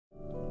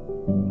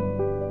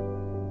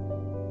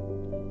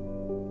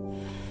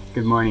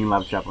Good morning,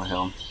 Love Chapel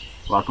Hill.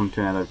 Welcome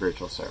to another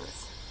virtual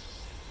service.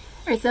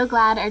 We're so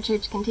glad our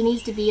church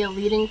continues to be a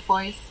leading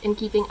force in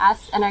keeping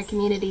us and our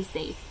community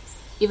safe,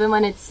 even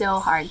when it's so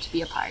hard to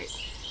be apart.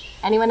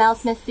 Anyone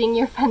else miss seeing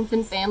your friends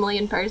and family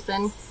in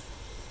person?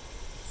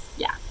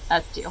 Yeah,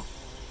 us too.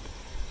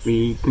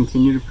 We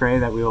continue to pray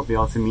that we will be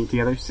able to meet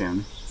together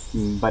soon,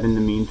 but in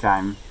the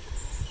meantime,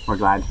 we're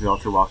glad to be able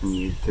to welcome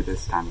you to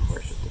this time of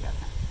worship together.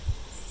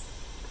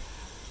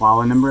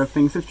 While a number of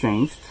things have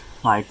changed,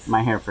 like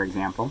my hair for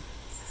example,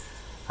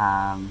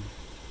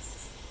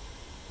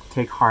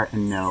 take heart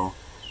and know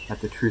that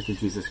the truth of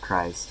Jesus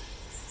Christ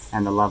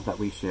and the love that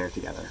we share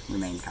together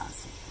remain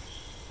constant.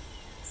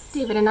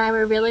 David and I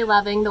were really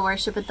loving the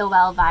Worship at the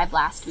Well vibe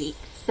last week,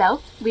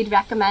 so we'd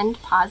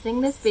recommend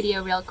pausing this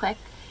video real quick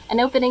and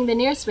opening the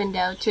nearest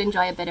window to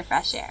enjoy a bit of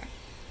fresh air.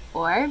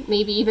 Or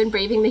maybe even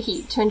braving the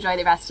heat to enjoy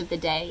the rest of the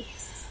day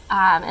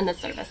and the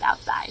service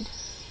outside.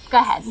 Go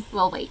ahead,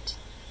 we'll wait.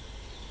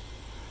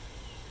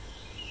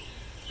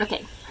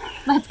 Okay,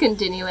 let's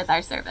continue with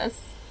our service.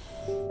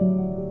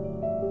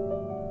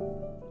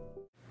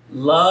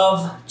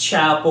 Love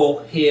Chapel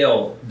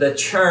Hill, the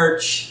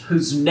church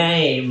whose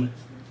name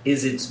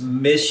is its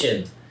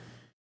mission.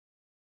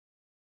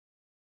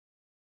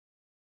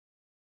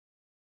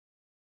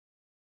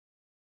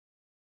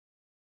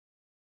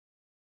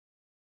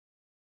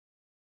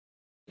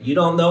 You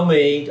don't know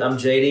me. I'm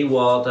J.D.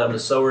 Walt. I'm the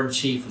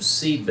sower-in-chief of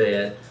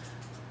Seedbed.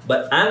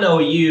 But I know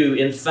you.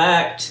 In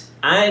fact,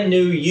 I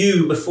knew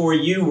you before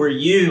you were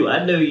you.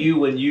 I knew you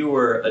when you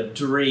were a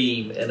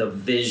dream and a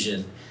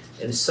vision.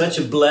 And it's such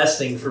a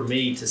blessing for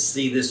me to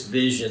see this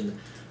vision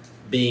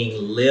being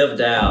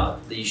lived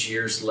out these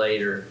years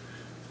later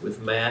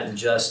with Matt and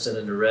Justin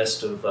and the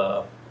rest of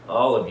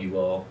all of you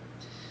all.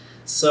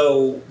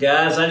 So,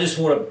 guys, I just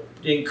want to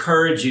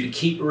encourage you to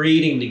keep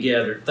reading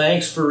together.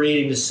 Thanks for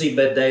reading the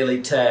Seedbed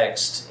Daily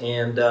Text,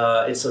 and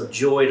it's a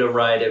joy to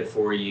write it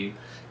for you.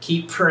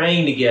 Keep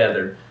praying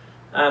together.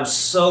 I'm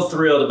so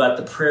thrilled about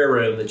the prayer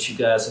room that you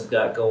guys have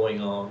got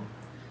going on.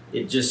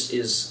 It just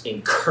is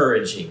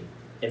encouraging,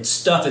 and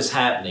stuff is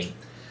happening.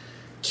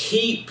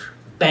 Keep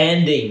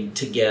banding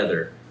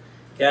together.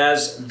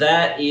 Guys,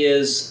 that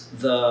is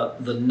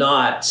the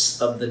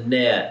knots of the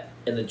net,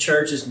 and the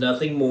church is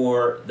nothing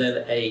more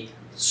than a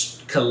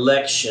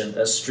collection,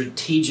 a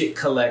strategic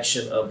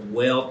collection of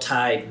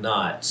well-tied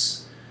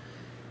knots.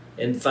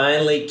 And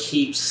finally,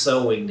 keep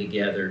sewing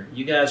together.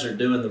 You guys are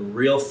doing the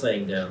real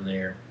thing down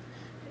there.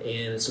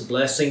 And it's a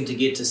blessing to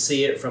get to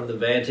see it from the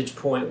vantage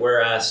point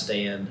where I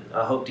stand.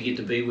 I hope to get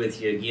to be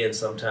with you again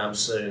sometime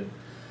soon.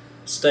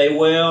 Stay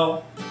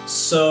well,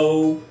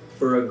 sow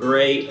for a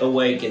great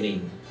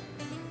awakening.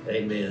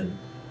 Amen.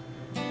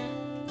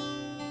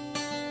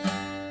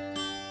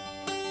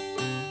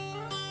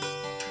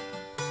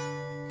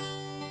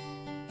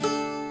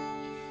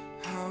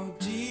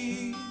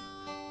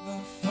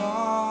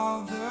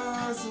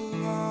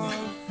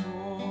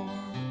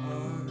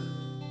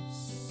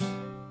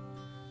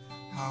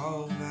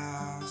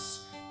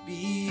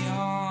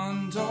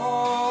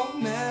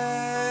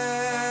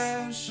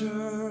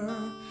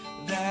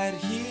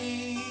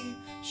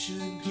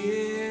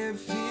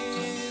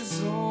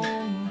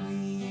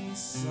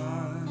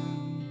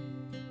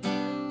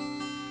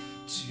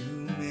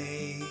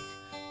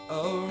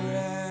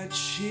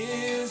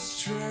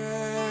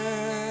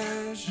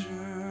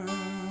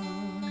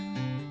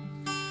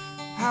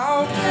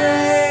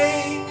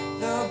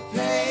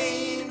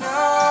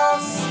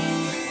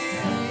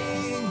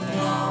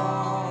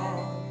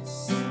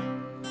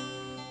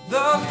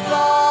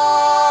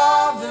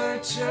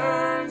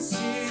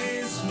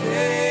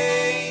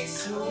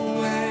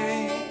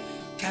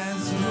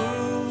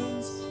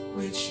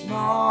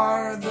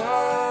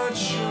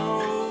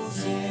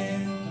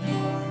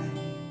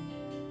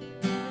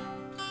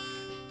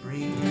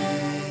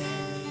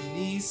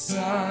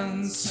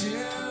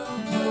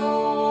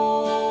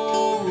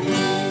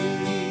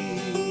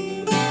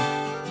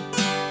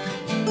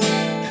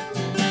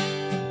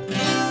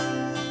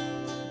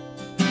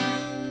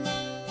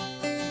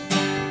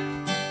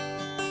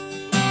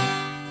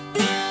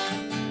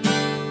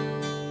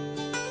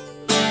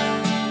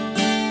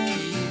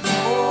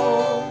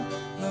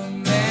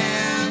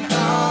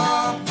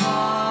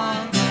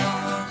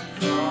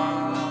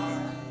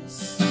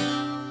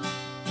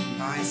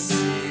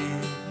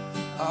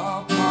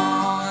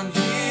 Upon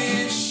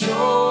his shoulders.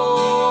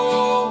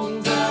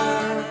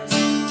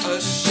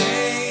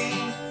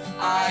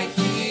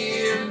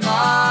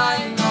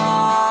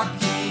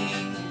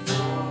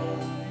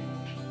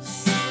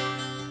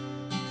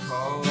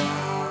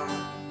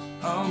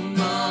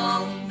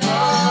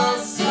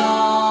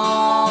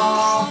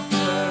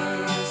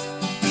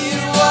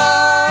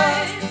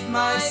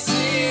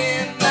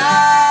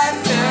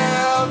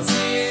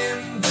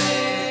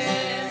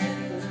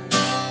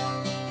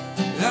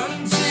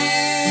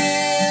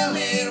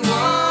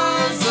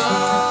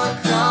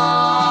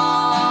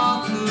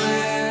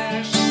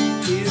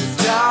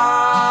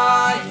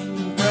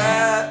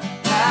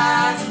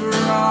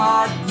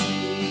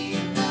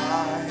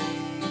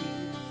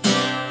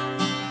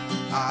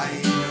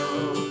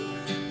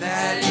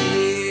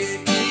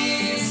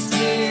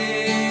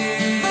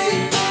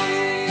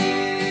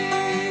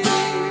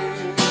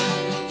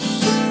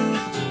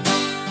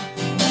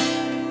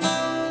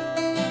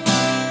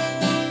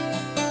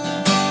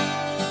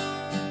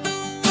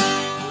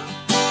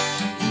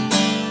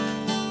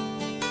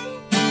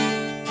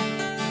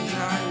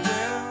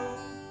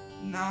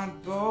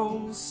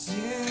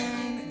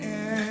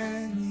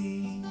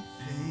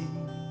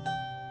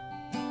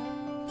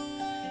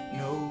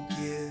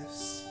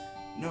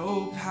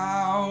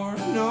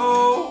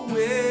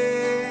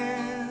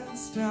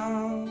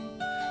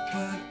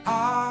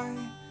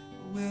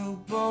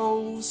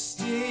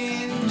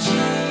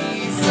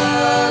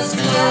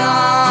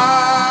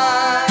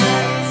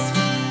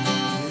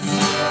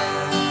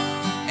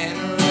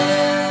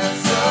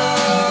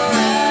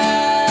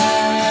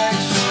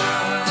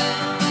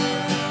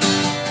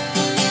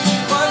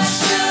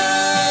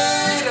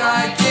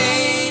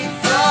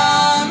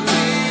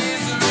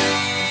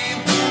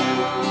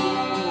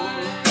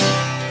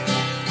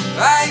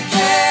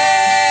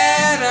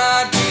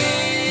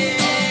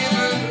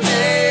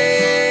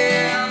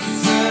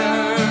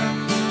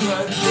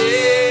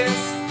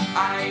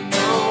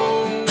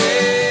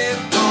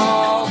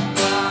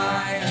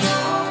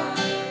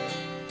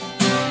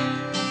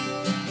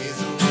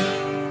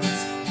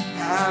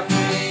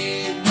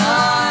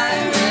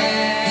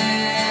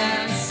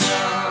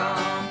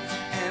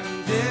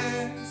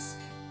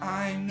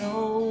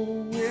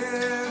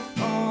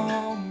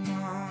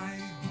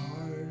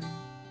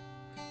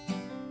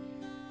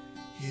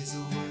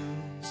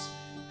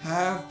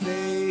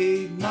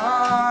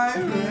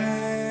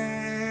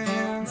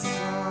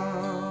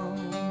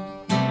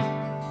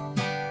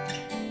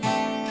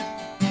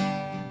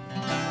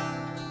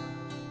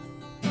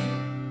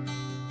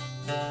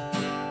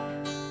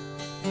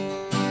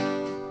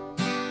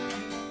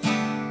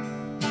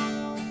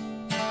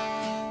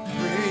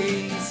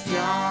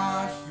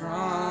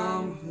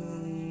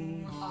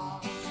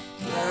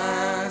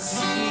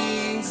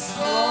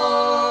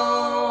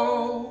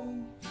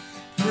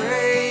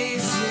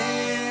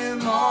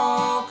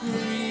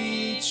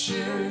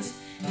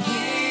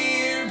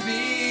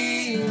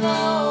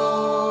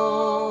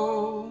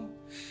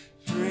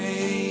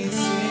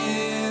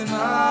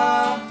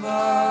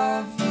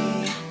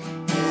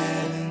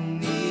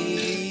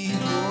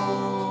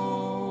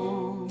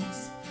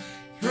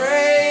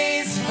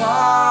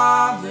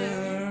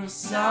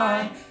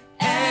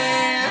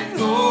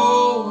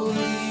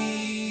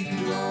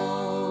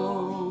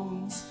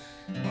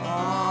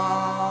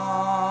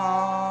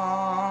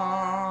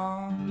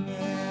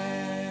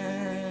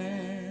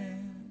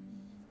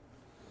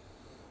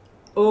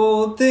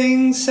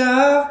 things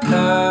have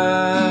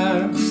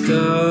passed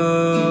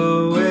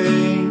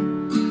away.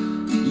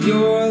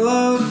 Your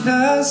love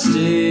has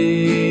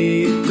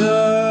stayed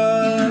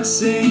the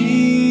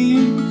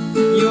same.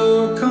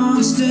 Your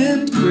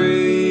constant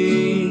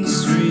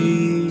grace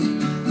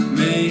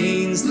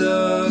remains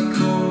the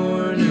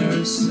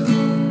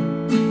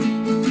cornerstone.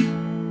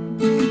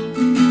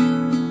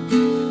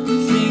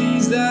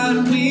 Things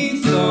that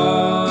we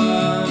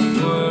thought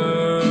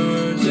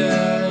were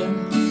dead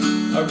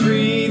are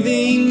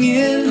breathing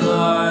in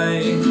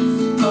life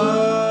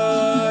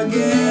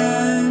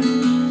again.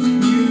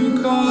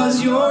 You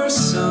cause your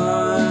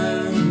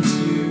sun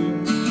to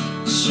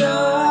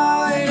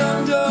shine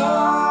on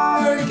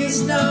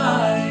darkest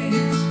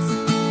nights.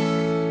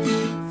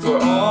 For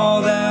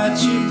all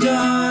that you've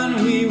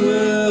done, we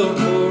will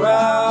pour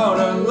out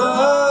our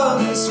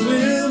love. This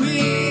will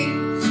be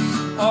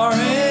our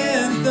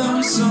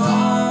anthem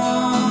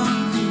song.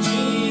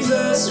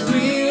 Jesus,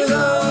 we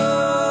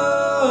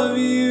love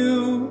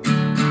you.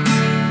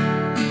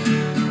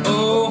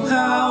 Oh,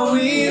 how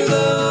we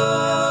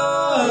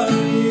love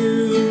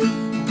you.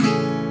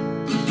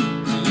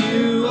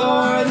 You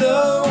are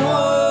the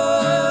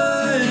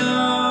one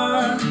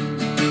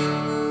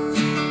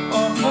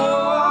our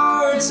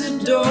hearts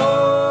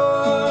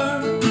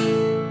adore.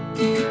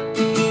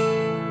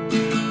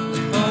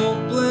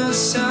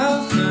 Hopeless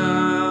have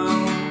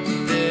found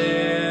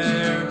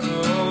their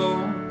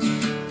home.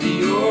 The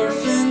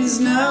orphans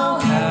now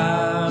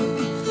have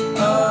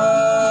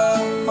a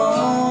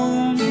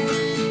home.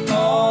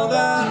 All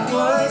that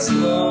was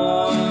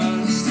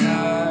lost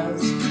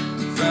has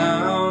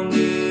found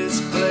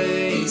its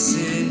place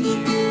in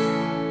you.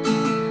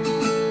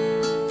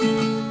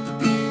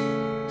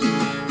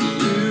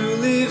 You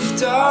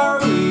lift our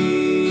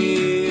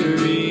weary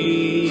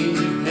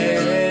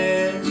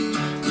head.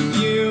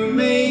 You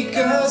make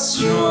us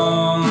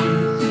strong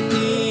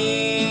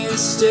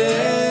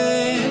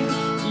instead.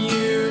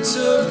 You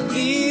took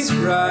these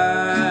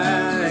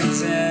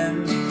rags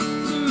and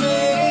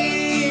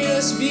made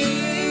us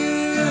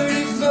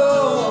beautiful.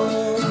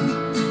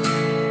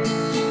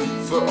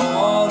 For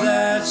all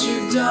that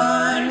you've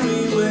done,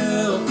 we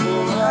will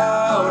pour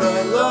out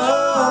our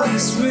love.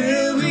 This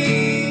will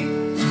be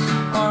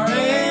our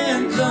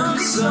anthem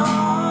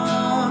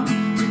song.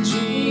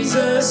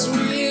 Jesus,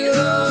 we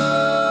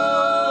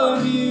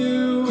love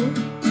you.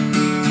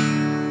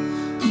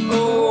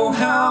 Oh,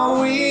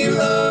 how we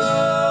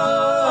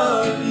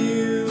love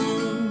you.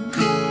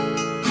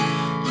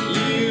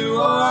 You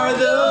are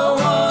the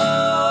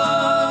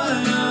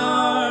one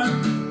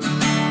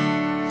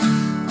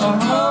our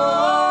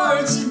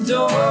hearts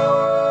adore.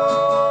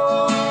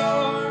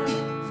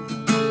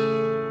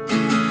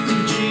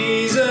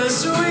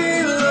 Jesus,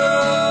 we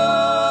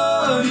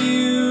love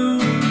you.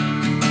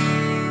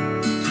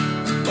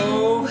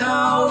 Oh,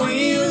 how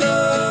we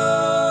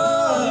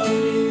love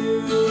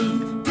you.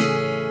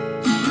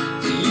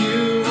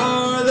 You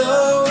are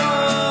the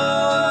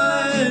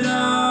one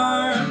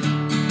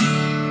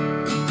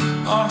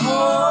our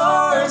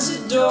hearts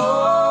adore.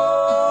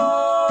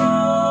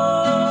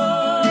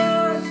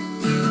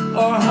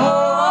 Our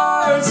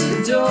hearts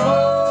adore.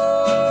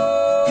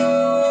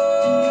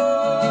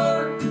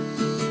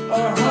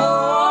 Our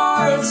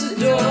hearts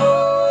adore.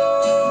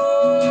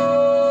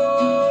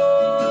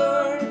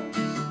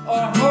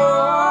 Our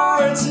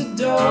hearts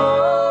adore.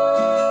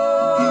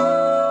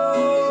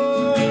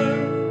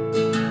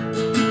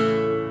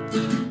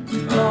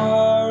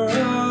 Our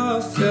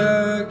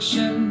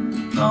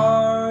affection,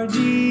 our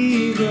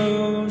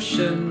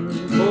devotion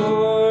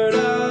poured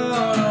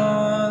out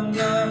on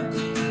the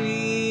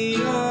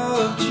feet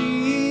of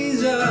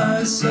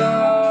Jesus.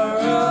 Our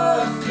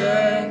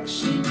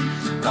affection,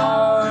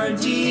 our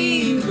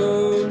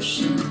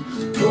devotion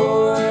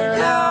poured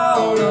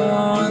out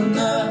on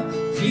the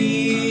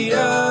feet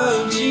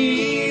of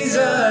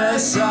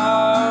Jesus.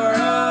 Our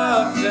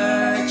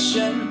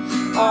affection,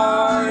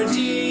 our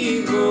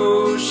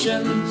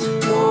devotion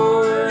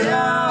poured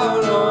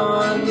out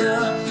on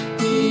the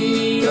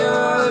feet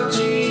of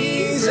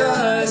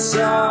Jesus.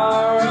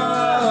 Our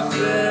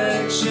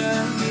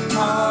affection,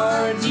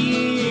 our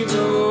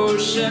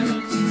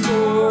devotion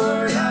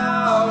poured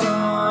out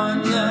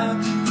on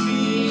the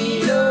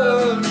feet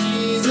of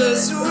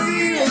Jesus.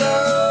 We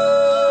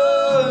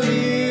love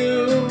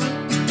you.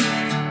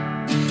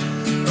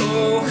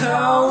 Oh,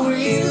 how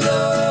we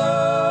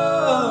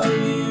love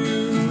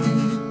you.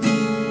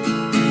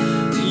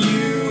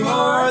 You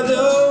are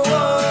the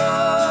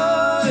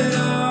one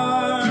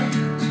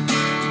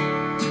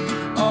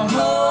our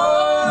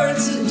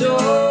hearts adore.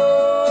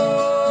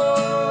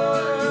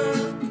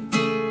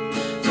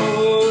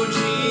 Oh,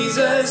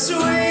 Jesus,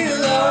 we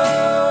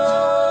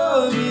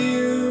love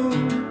you.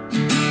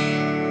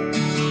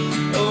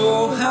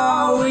 Oh,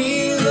 how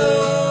we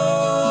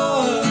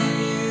love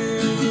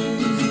you.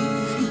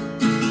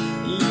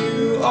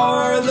 You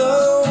are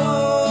the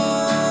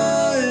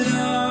one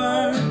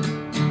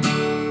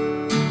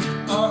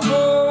our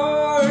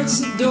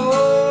hearts adore.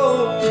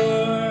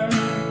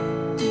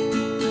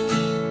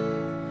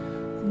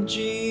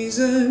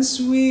 Jesus,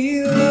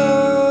 we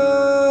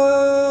love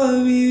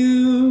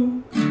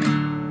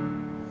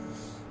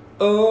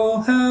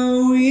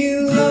how we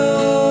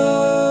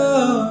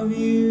love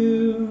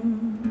you.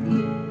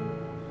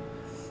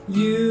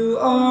 You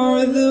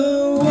are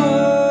the one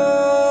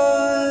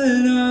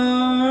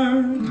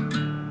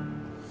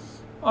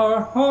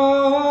our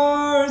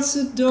hearts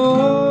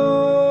adore.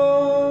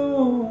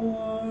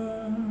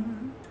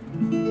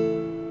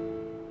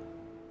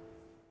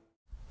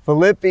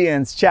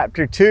 Philippians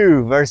chapter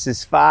 2,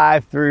 verses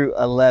 5 through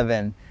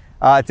 11.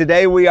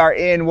 Today we are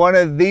in one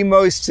of the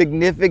most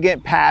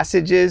significant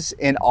passages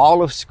in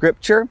all of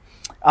Scripture,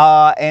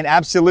 and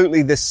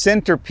absolutely the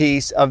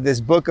centerpiece of this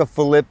book of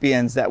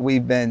Philippians that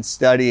we've been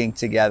studying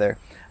together.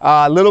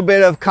 A little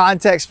bit of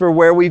context for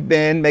where we've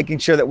been, making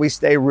sure that we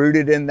stay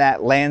rooted in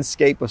that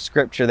landscape of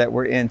Scripture that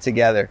we're in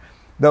together.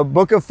 The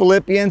book of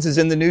Philippians is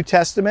in the New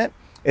Testament.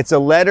 It's a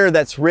letter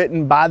that's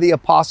written by the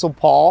Apostle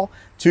Paul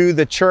to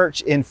the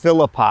church in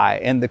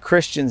Philippi and the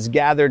Christians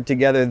gathered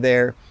together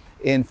there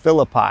in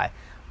Philippi.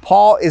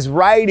 Paul is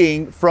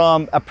writing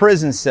from a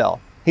prison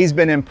cell. He's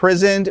been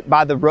imprisoned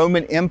by the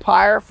Roman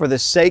Empire for the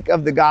sake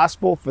of the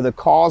gospel, for the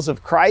cause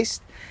of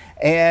Christ.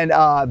 And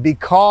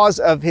because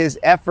of his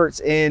efforts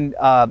in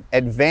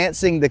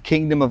advancing the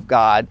kingdom of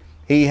God,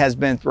 he has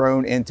been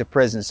thrown into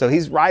prison. So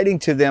he's writing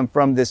to them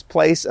from this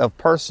place of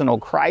personal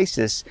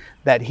crisis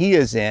that he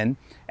is in,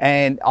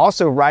 and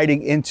also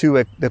writing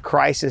into the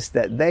crisis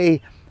that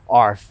they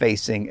are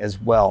facing as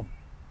well.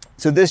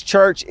 So this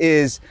church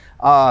is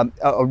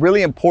a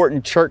really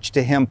important church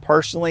to him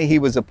personally. He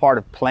was a part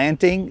of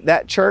planting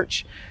that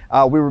church.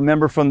 We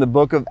remember from the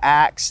book of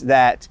Acts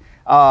that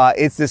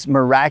it's this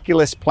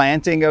miraculous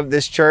planting of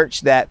this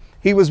church, that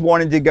he was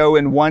wanting to go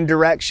in one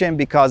direction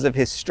because of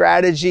his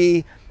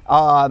strategy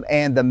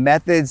and the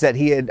methods that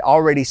he had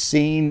already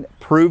seen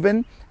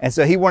proven. And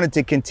so he wanted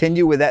to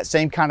continue with that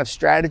same kind of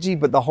strategy,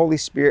 but the Holy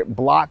Spirit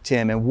blocked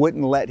him and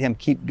wouldn't let him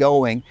keep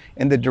going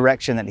in the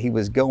direction that he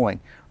was going.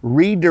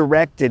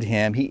 Redirected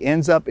him. He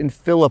ends up in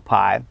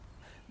Philippi.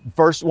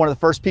 One of the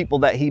first people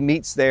that he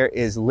meets there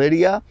is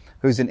Lydia,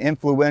 who's an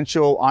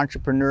influential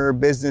entrepreneur,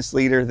 business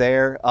leader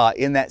there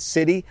in that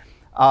city.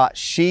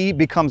 She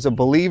becomes a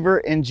believer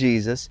in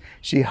Jesus.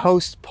 She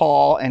hosts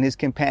Paul and his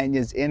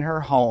companions in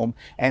her home,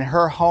 and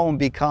her home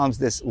becomes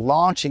this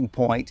launching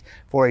point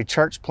for a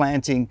church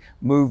planting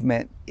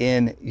movement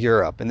in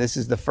Europe. And this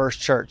is the first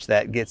church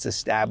that gets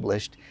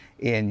established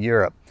in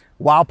Europe.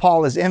 While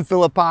Paul is in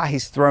Philippi,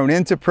 he's thrown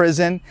into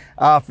prison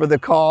for the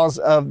cause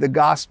of the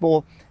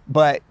gospel.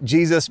 But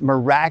Jesus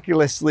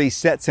miraculously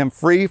sets him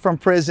free from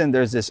prison.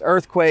 There's this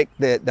earthquake,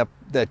 the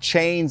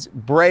chains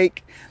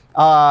break.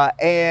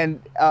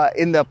 And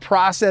in the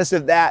process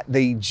of that,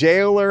 the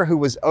jailer who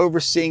was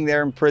overseeing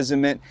their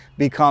imprisonment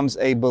becomes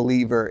a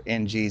believer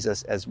in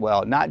Jesus as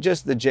well. Not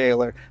just the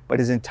jailer, but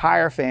his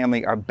entire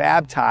family are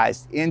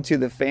baptized into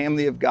the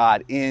family of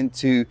God,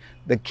 into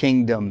the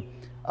kingdom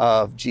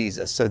of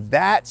Jesus. So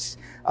that's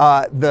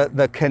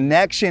the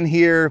connection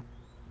here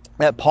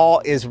that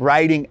Paul is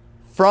writing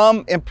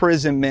from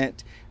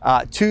imprisonment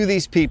to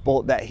these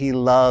people that he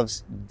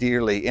loves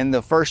dearly. In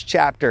the first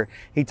chapter,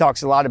 he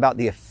talks a lot about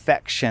the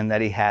affection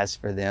that he has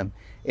for them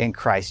in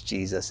Christ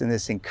Jesus and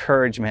this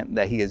encouragement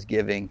that he is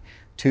giving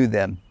to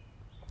them.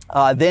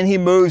 Then he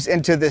moves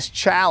into this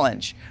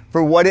challenge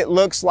for what it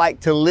looks like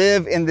to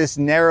live in this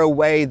narrow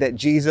way that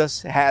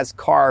Jesus has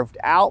carved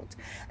out.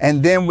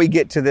 And then we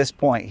get to this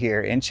point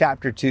here in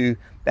chapter 2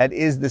 that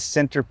is the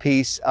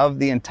centerpiece of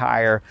the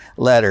entire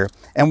letter.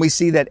 And we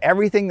see that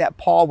everything that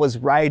Paul was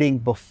writing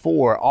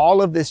before,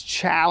 all of this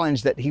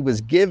challenge that he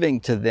was giving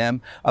to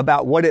them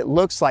about what it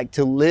looks like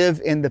to live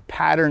in the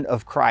pattern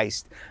of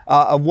Christ,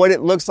 of what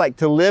it looks like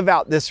to live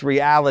out this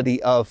reality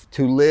of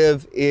to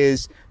live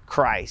is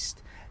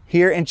Christ.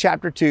 Here in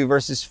chapter 2,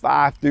 verses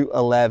 5 through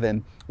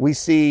 11, we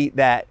see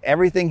that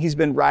everything he's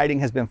been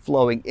writing has been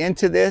flowing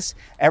into this.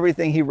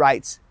 Everything he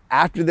writes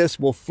after this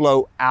will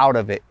flow out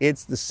of it.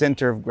 It's the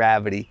center of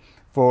gravity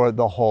for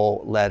the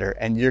whole letter.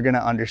 And you're going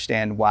to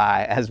understand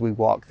why as we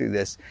walk through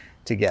this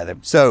together.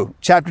 So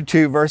chapter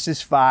 2,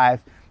 verses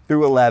 5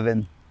 through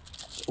 11,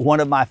 one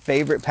of my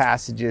favorite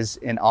passages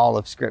in all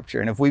of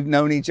Scripture. And if we've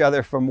known each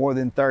other for more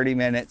than 30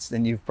 minutes,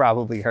 then you've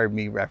probably heard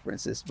me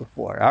reference this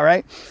before. All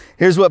right.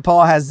 Here's what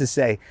Paul has to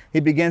say. He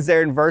begins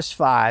there in verse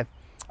 5,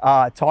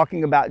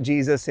 talking about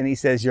Jesus. And he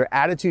says, your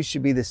attitude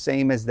should be the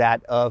same as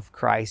that of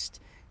Christ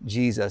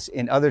Jesus.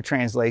 In other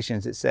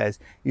translations, it says,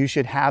 you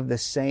should have the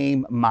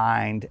same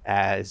mind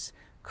as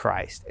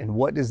Christ. And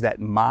what does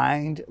that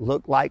mind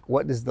look like?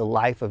 What does the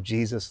life of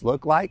Jesus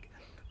look like?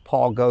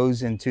 Paul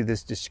goes into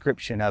this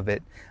description of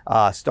it,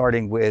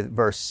 starting with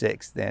verse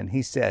 6. Then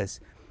he says,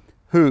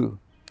 who,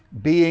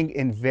 being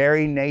in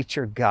very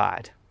nature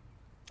God,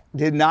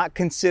 did not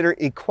consider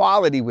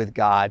equality with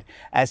God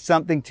as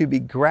something to be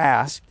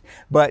grasped,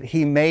 but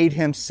he made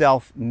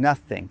himself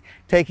nothing,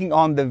 taking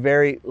on the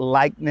very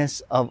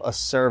likeness of a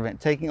servant,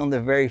 taking on the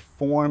very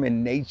form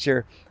and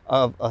nature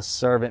of a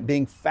servant.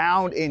 Being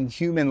found in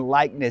human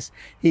likeness,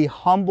 he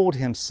humbled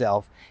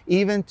himself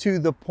even to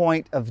the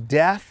point of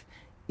death,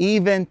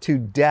 even to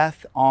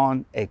death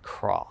on a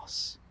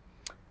cross.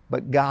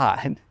 But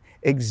God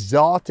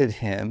exalted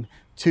him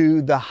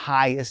to the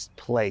highest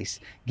place,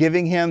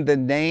 giving him the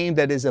name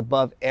that is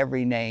above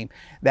every name,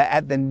 that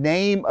at the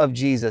name of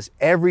Jesus,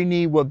 every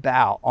knee will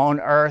bow on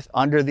earth,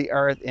 under the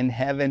earth, in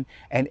heaven,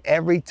 and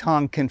every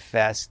tongue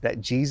confess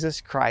that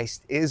Jesus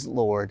Christ is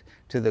Lord,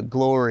 to the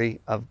glory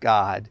of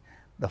God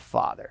the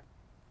Father.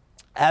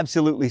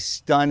 Absolutely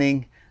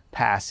stunning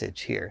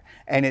passage here.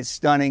 And it's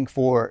stunning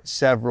for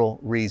several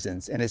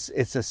reasons. And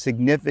it's a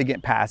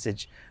significant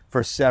passage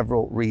for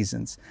several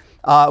reasons.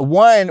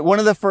 One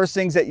of the first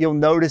things that you'll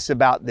notice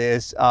about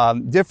this,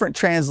 different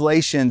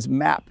translations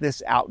map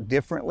this out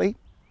differently.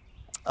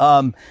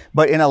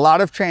 But in a lot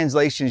of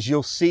translations,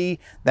 you'll see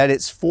that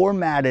it's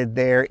formatted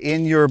there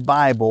in your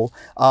Bible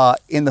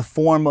in the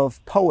form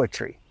of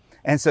poetry.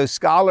 And so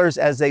scholars,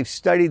 as they've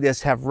studied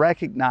this, have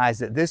recognized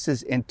that this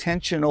is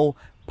intentional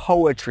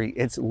poetry.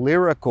 It's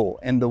lyrical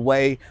in the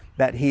way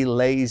that he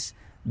lays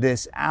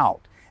this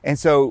out. And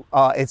so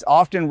it's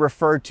often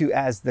referred to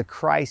as the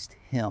Christ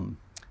hymn,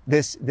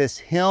 this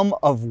hymn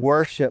of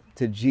worship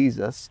to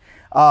Jesus.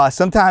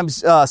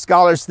 Sometimes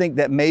scholars think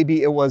that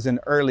maybe it was an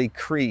early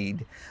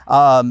creed,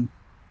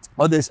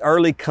 or this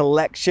early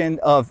collection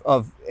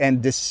of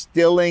and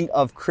distilling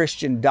of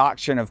Christian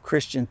doctrine, of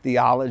Christian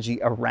theology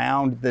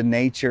around the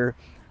nature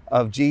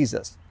of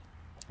Jesus.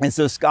 And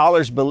so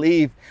scholars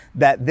believe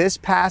that this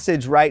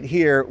passage right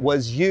here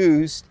was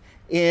used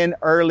in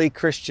early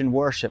Christian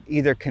worship,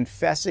 either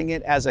confessing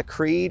it as a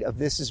creed of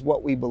this is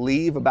what we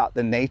believe about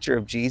the nature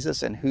of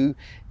Jesus and who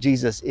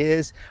Jesus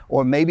is,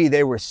 or maybe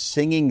they were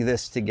singing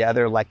this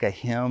together like a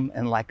hymn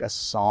and like a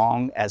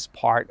song as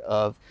part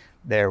of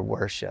their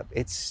worship.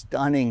 It's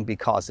stunning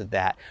because of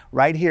that.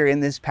 Right here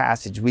in this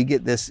passage, we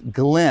get this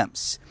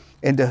glimpse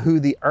into who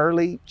the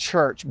early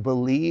church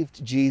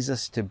believed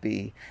Jesus to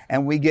be.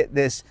 And we get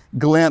this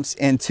glimpse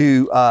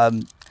into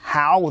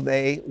how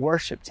they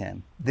worshiped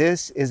him.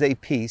 This is a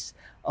piece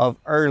of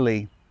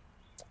early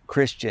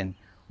Christian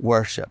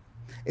worship.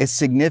 It's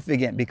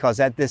significant because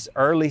at this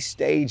early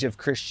stage of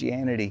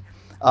Christianity,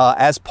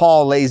 as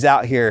Paul lays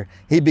out here,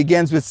 he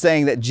begins with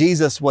saying that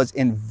Jesus was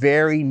in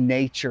very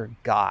nature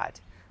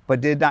God,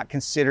 but did not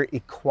consider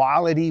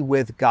equality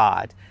with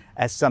God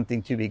as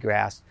something to be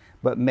grasped,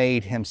 but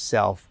made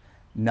himself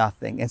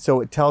nothing. And so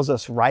it tells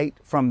us right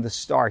from the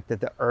start that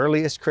the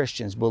earliest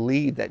Christians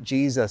believed that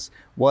Jesus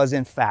was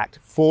in fact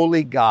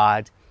fully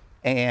God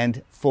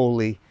and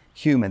fully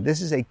human.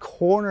 This is a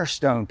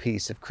cornerstone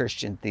piece of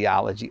Christian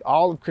theology.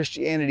 All of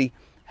Christianity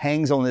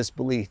hangs on this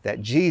belief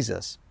that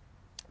Jesus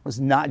was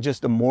not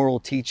just a moral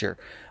teacher,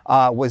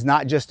 was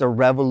not just a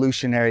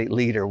revolutionary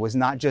leader, was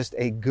not just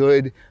a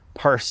good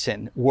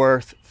person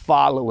worth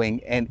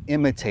following and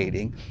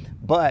imitating,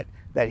 but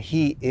that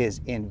he is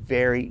in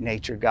very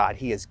nature God.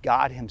 He is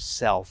God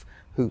himself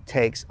who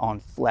takes on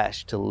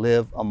flesh to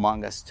live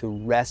among us, to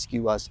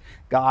rescue us.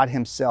 God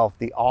himself,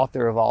 the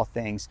author of all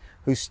things,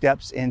 who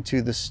steps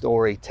into the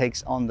story,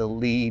 takes on the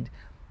lead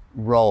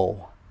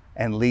role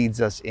and leads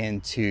us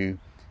into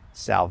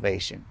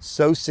salvation.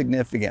 So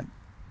significant.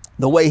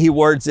 The way he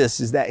words this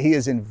is that he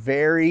is in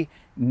very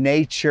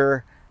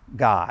nature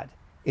God,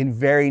 in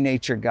very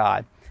nature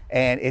God.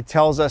 And it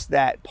tells us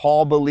that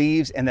Paul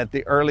believes and that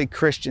the early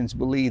Christians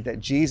believe that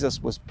Jesus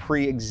was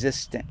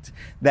pre-existent,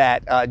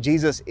 that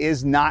Jesus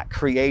is not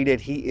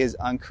created, he is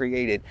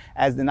uncreated.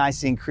 As the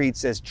Nicene Creed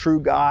says, true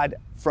God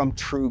from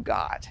true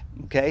God,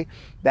 okay?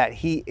 That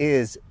he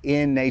is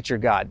in nature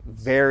God,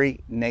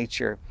 very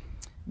nature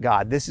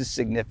God. This is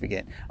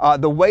significant.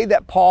 The way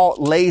that Paul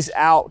lays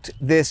out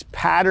this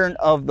pattern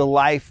of the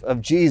life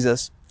of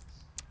Jesus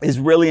is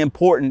really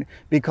important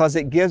because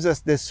it gives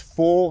us this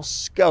full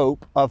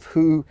scope of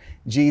who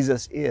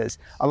Jesus is.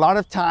 A lot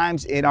of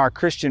times in our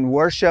Christian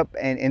worship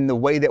and in the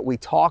way that we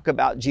talk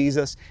about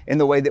Jesus, in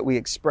the way that we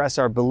express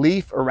our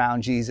belief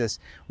around Jesus,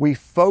 we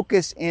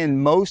focus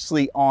in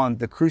mostly on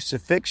the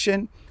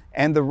crucifixion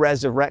and the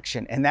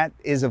resurrection. And that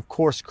is, of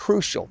course,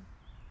 crucial.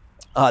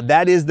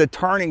 That is the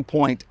turning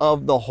point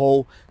of the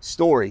whole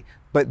story.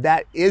 But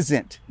that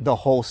isn't the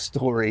whole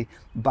story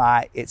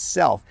by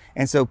itself.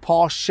 And so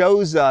Paul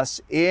shows us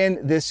in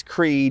this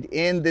creed,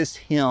 in this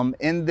hymn,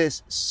 in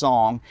this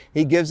song,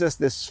 he gives us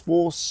this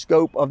full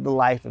scope of the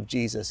life of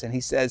Jesus. And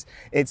he says,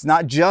 it's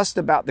not just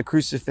about the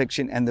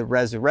crucifixion and the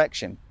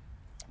resurrection,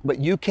 but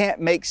you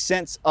can't make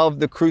sense of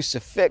the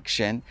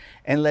crucifixion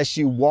unless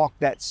you walk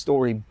that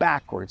story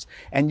backwards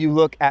and you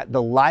look at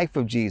the life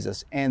of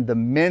Jesus and the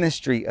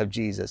ministry of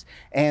Jesus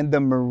and the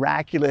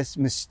miraculous,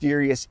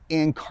 mysterious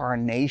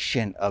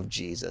incarnation of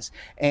Jesus.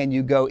 And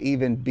you go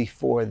even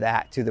before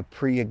that to the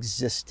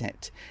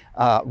pre-existent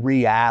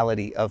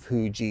reality of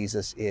who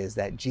Jesus is,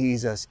 that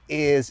Jesus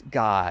is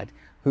God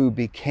who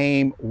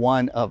became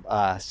one of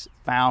us,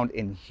 found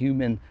in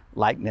human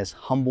likeness,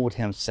 humbled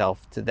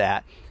himself to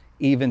that,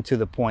 even to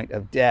the point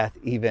of death,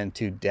 even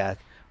to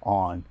death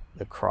on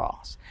the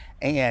cross.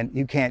 And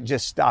you can't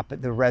just stop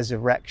at the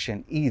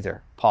resurrection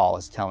either, Paul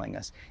is telling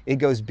us. It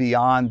goes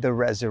beyond the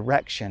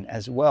resurrection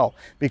as well.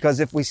 Because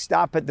if we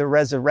stop at the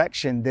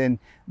resurrection, then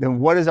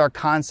what is our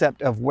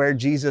concept of where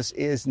Jesus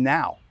is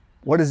now?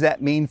 What does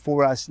that mean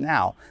for us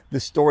now? The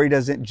story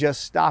doesn't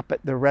just stop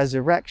at the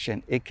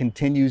resurrection. It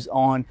continues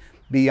on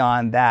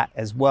beyond that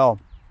as well.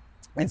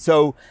 And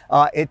so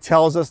it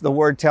tells us, the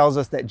word tells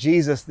us that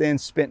Jesus then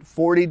spent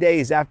 40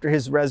 days after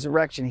his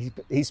resurrection.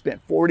 He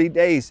spent 40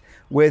 days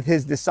with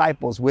his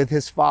disciples, with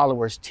his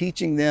followers,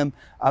 teaching them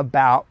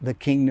about the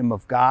kingdom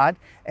of God.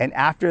 And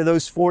after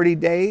those 40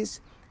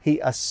 days, he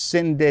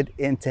ascended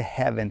into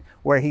heaven,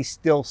 where he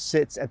still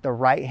sits at the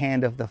right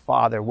hand of the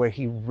Father, where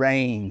he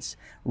reigns,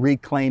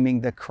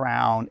 reclaiming the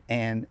crown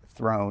and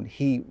throne.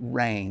 He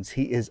reigns.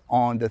 He is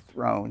on the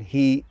throne.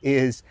 He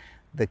is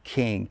the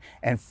king.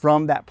 And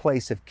from that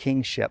place of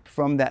kingship,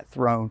 from that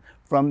throne,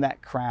 from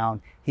that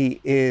crown, he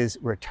is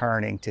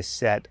returning to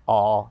set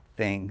all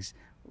things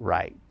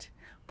right.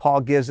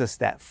 Paul gives us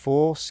that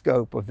full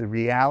scope of the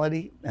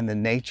reality and the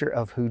nature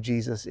of who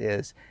Jesus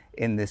is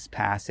in this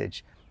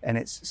passage. And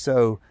it's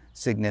so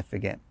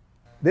significant.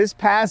 This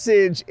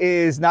passage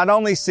is not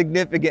only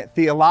significant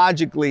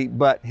theologically,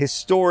 but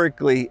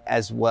historically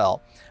as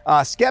well.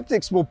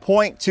 Skeptics will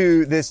point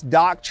to this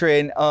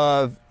doctrine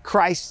of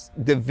Christ's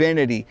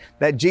divinity,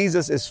 that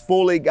Jesus is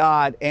fully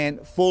God and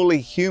fully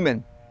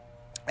human.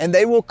 And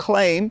they will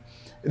claim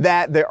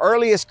that the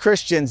earliest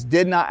Christians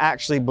did not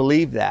actually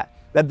believe that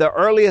the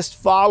earliest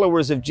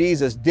followers of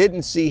Jesus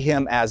didn't see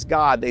him as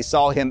God. They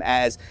saw him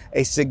as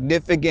a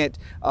significant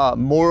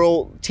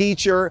moral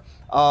teacher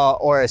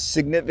or a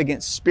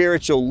significant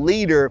spiritual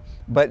leader,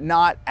 but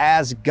not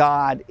as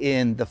God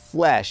in the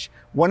flesh.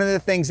 One of the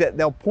things that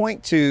they'll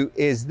point to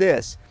is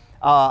this.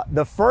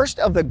 The first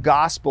of the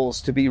Gospels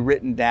to be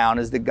written down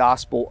is the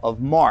Gospel of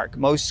Mark.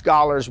 Most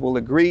scholars will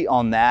agree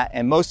on that,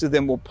 and most of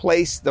them will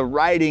place the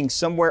writing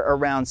somewhere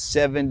around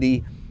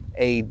 70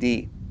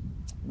 AD.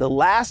 The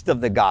last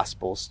of the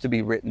Gospels to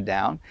be written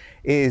down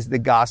is the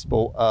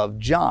Gospel of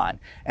John,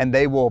 and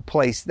they will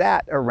place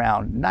that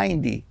around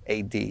 90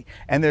 AD.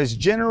 And there's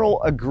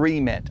general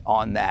agreement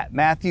on that.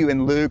 Matthew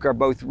and Luke are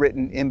both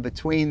written in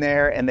between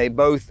there, and they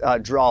both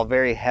draw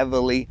very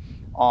heavily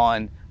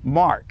on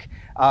Mark.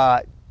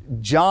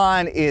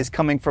 John is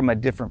coming from a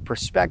different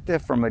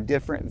perspective, from a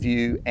different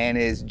view, and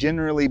is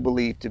generally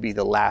believed to be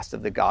the last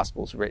of the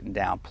Gospels written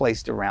down,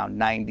 placed around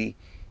 90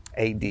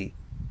 AD.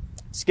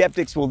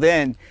 Skeptics will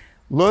then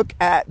look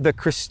at the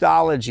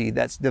Christology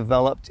that's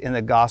developed in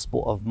the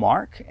Gospel of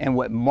Mark and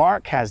what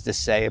Mark has to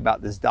say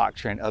about this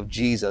doctrine of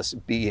Jesus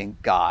being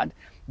God.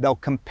 They'll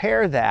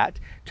compare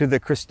that to the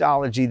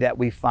Christology that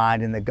we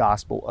find in the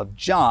Gospel of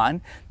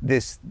John,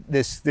 this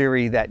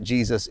theory that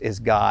Jesus is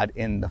God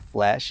in the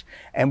flesh.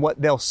 And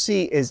what they'll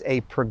see is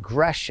a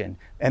progression,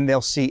 and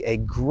they'll see a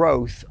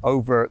growth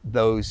over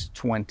those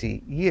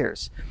 20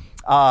 years.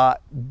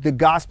 The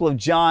Gospel of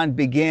John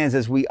begins,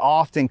 as we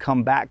often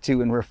come back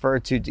to and refer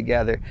to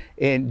together,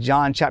 in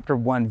John chapter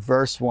 1,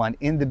 verse 1.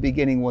 In the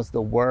beginning was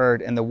the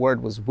Word, and the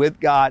Word was with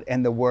God,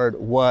 and the Word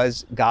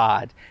was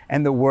God.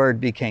 And the Word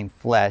became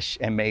flesh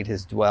and made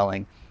his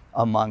dwelling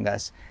among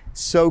us.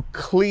 So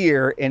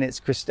clear in its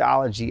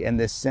Christology and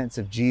this sense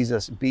of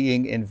Jesus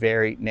being in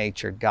very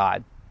nature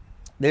God.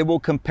 They will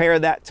compare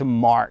that to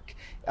Mark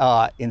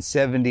in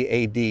 70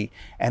 AD,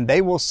 and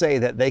they will say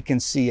that they can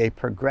see a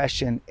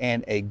progression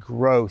and a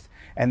growth.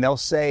 And they'll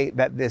say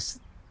that this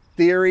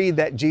theory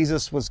that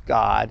Jesus was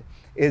God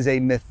is a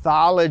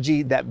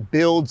mythology that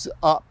builds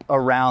up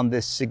around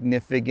this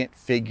significant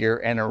figure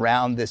and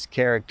around this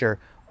character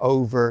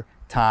over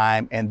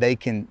time, and they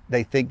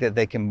think that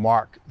they can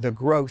mark the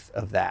growth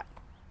of that.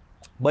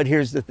 But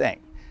here's the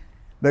thing.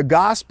 The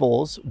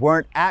Gospels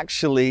weren't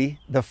actually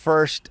the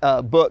first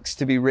books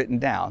to be written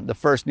down, the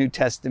first New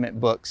Testament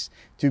books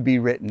to be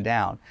written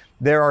down.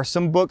 There are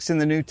some books in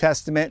the New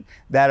Testament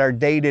that are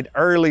dated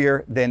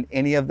earlier than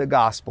any of the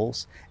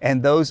Gospels,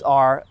 and those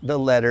are the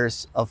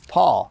letters of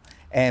Paul,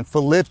 and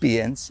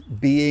Philippians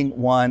being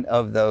one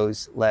of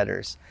those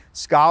letters.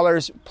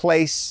 Scholars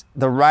place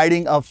the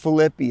writing of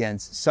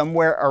Philippians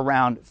somewhere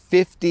around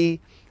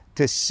 50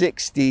 to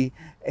 60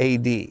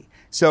 AD.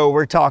 So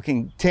we're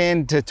talking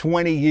 10 to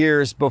 20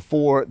 years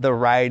before the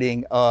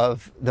writing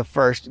of the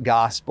first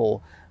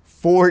gospel,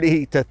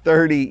 40 to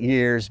 30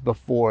 years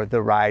before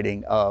the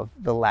writing of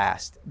the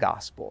last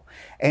gospel.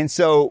 And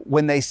so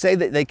when they say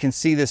that they can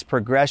see this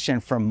progression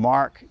from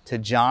Mark to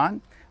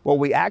John, what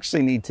we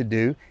actually need to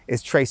do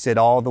is trace it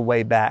all the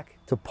way back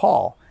to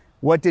Paul.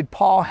 What did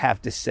Paul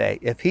have to say?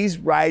 If he's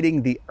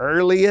writing the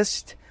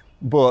earliest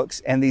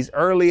books and these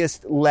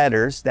earliest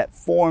letters that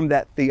form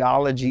that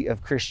theology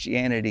of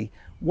Christianity,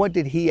 what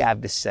did he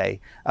have to say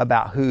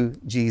about who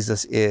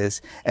Jesus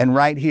is? And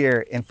right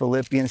here in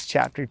Philippians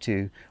chapter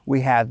 2,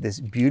 we have this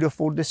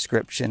beautiful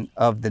description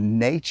of the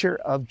nature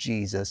of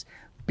Jesus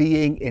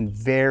being in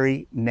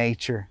very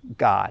nature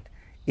God,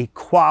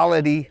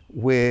 equality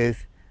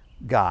with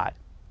God.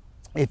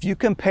 If you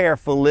compare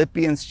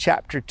Philippians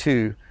chapter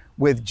 2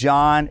 with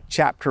John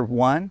chapter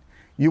 1,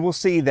 you will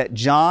see that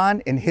John,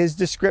 in his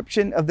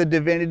description of the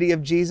divinity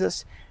of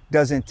Jesus,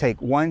 doesn't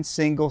take one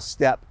single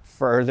step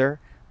further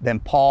than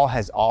Paul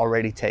has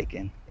already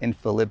taken in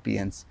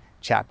Philippians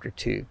chapter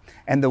 2.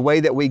 And the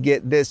way that we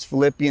get this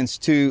Philippians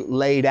 2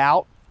 laid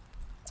out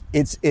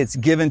It's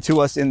given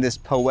to us in this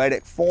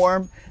poetic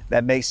form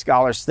that makes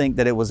scholars think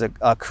that it was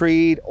a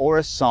creed or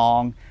a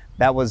song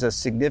that was a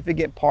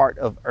significant part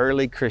of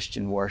early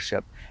Christian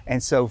worship.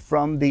 And so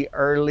from the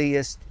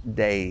earliest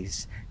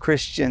days,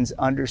 Christians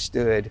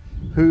understood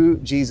who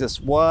Jesus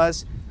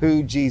was,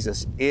 who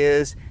Jesus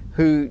is,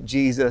 who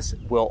Jesus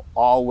will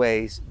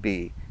always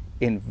be.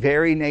 In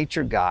very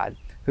nature God,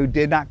 who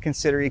did not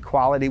consider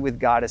equality with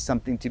God as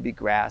something to be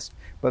grasped,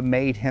 but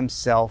made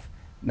himself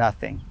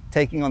nothing,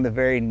 taking on the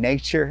very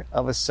nature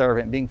of a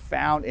servant, being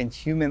found in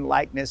human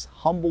likeness,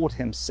 humbled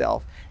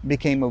himself,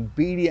 became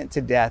obedient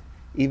to death,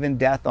 even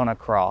death on a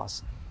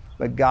cross.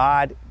 But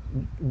God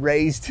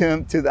raised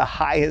him to the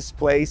highest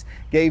place,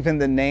 gave him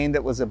the name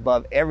that was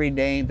above every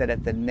name, that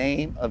at the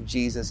name of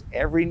Jesus,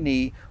 every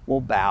knee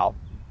will bow,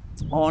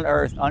 on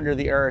earth, under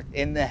the earth,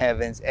 in the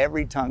heavens,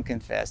 every tongue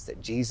confess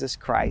that Jesus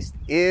Christ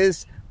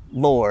is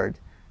Lord,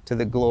 to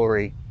the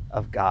glory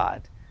of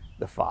God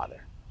the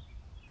Father.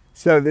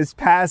 So this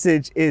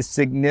passage is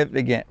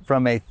significant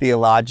from a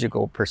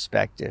theological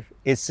perspective.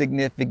 It's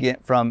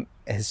significant from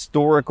a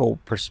historical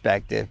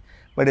perspective,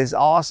 but it's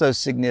also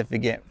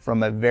significant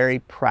from a very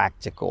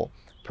practical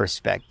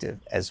perspective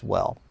as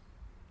well.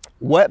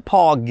 What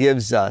Paul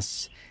gives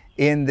us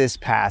in this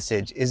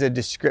passage is a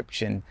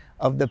description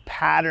of the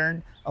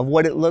pattern of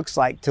what it looks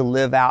like to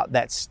live out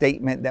that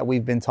statement that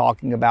we've been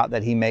talking about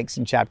that he makes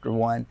in chapter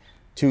 1.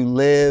 To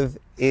live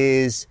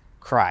is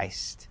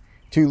Christ.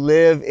 To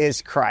live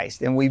is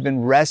Christ. And we've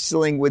been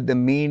wrestling with the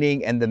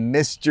meaning and the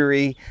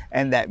mystery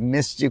and that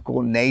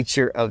mystical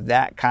nature of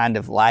that kind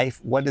of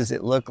life. What does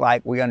it look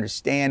like? We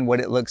understand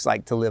what it looks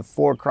like to live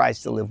for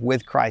Christ, to live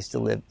with Christ, to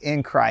live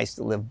in Christ,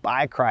 to live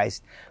by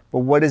Christ. But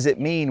what does it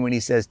mean when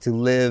he says to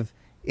live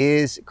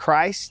is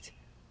Christ?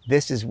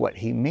 This is what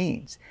he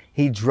means.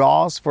 He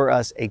draws for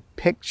us a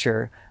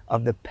picture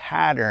of the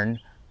pattern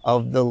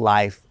of the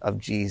life of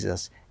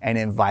Jesus and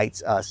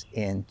invites us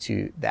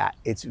into that.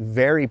 It's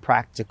very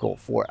practical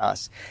for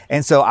us.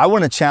 And so I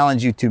want to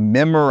challenge you to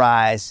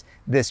memorize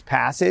this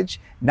passage,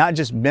 not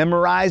just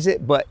memorize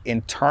it, but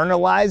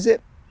internalize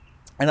it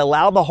and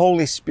allow the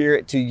Holy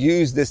Spirit to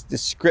use this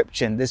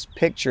description, this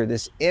picture,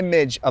 this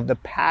image of the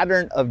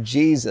pattern of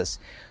Jesus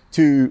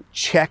to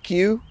check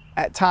you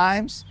at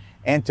times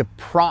and to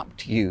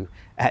prompt you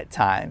at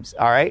times,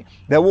 all right?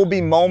 There will be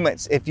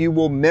moments, if you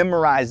will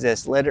memorize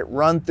this, let it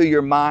run through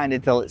your mind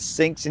until it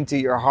sinks into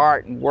your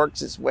heart and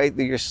works its way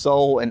through your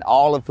soul and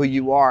all of who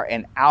you are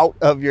and out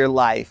of your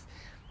life.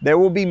 There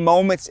will be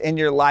moments in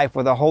your life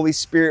where the Holy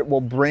Spirit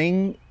will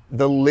bring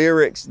the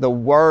lyrics, the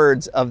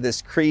words of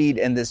this creed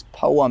and this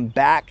poem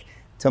back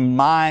to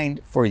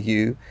mind for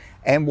you,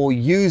 and will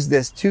use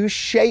this to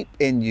shape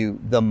in you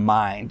the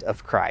mind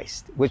of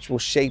Christ, which will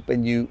shape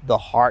in you the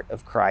heart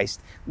of Christ,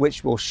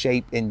 which will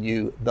shape in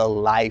you the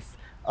life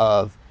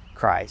of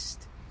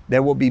Christ.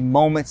 There will be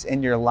moments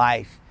in your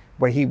life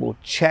where he will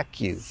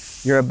check you.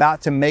 You're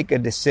about to make a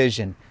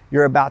decision.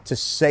 You're about to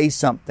say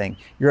something.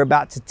 You're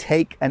about to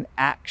take an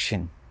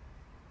action.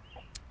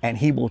 And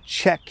he will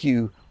check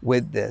you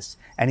with this.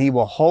 And he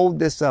will hold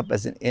this up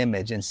as an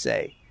image and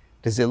say,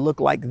 does it look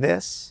like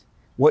this?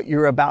 What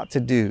you're about to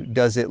do,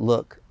 does it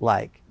look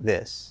like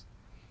this?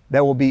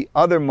 There will be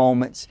other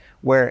moments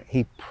where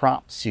he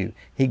prompts you.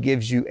 He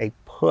gives you a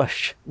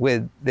push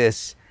with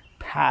this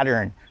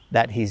pattern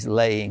that he's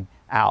laying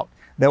out.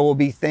 There will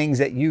be things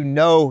that you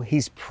know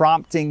he's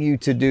prompting you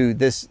to do,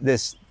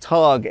 this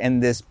tug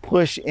and this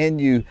push in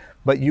you,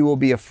 but you will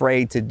be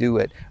afraid to do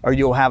it, or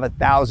you'll have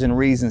 1,000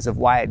 reasons of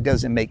why it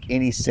doesn't make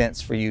any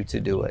sense for you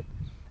to do it.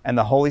 And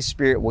the Holy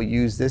Spirit will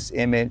use this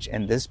image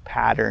and this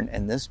pattern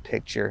and this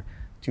picture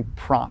to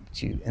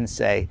prompt you and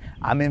say,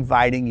 I'm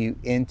inviting you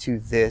into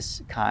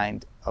this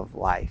kind of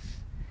life.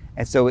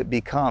 And so it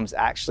becomes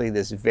actually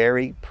this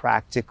very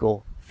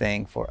practical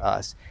thing for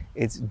us.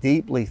 It's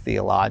deeply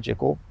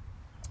theological.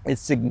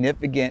 It's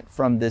significant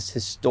from this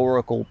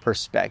historical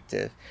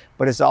perspective,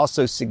 but it's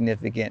also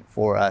significant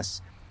for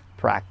us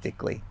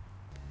practically.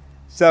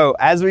 So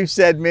as we've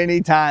said many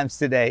times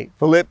today,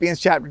 Philippians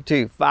chapter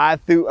 2,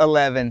 5 through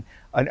 11,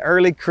 an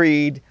early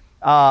creed,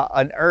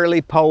 an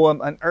early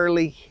poem, an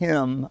early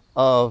hymn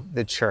of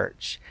the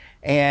church.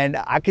 And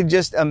I could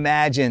just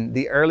imagine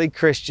the early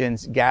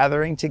Christians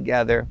gathering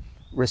together,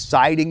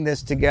 reciting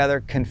this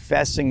together,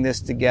 confessing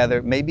this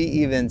together, maybe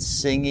even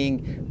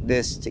singing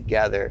this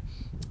together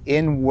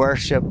in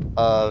worship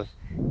of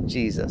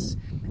Jesus.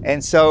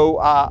 And so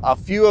a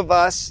few of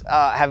us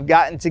have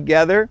gotten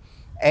together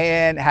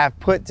and have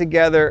put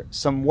together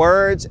some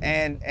words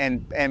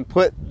and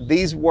put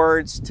these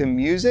words to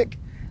music,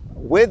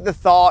 with the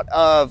thought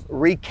of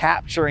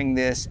recapturing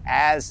this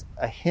as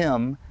a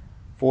hymn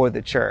for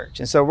the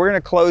church. And so we're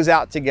going to close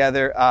out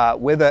together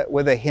with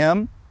a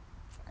hymn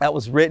that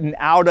was written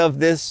out of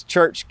this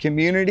church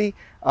community,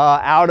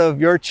 out of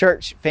your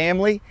church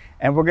family.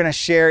 And we're going to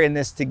share in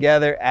this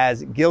together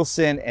as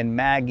Gilson and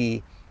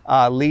Maggie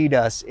lead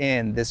us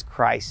in this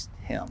Christ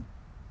hymn.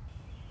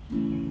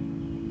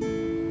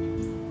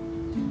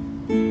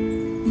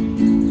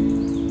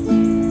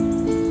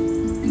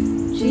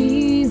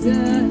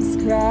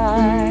 Jesus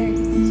Christ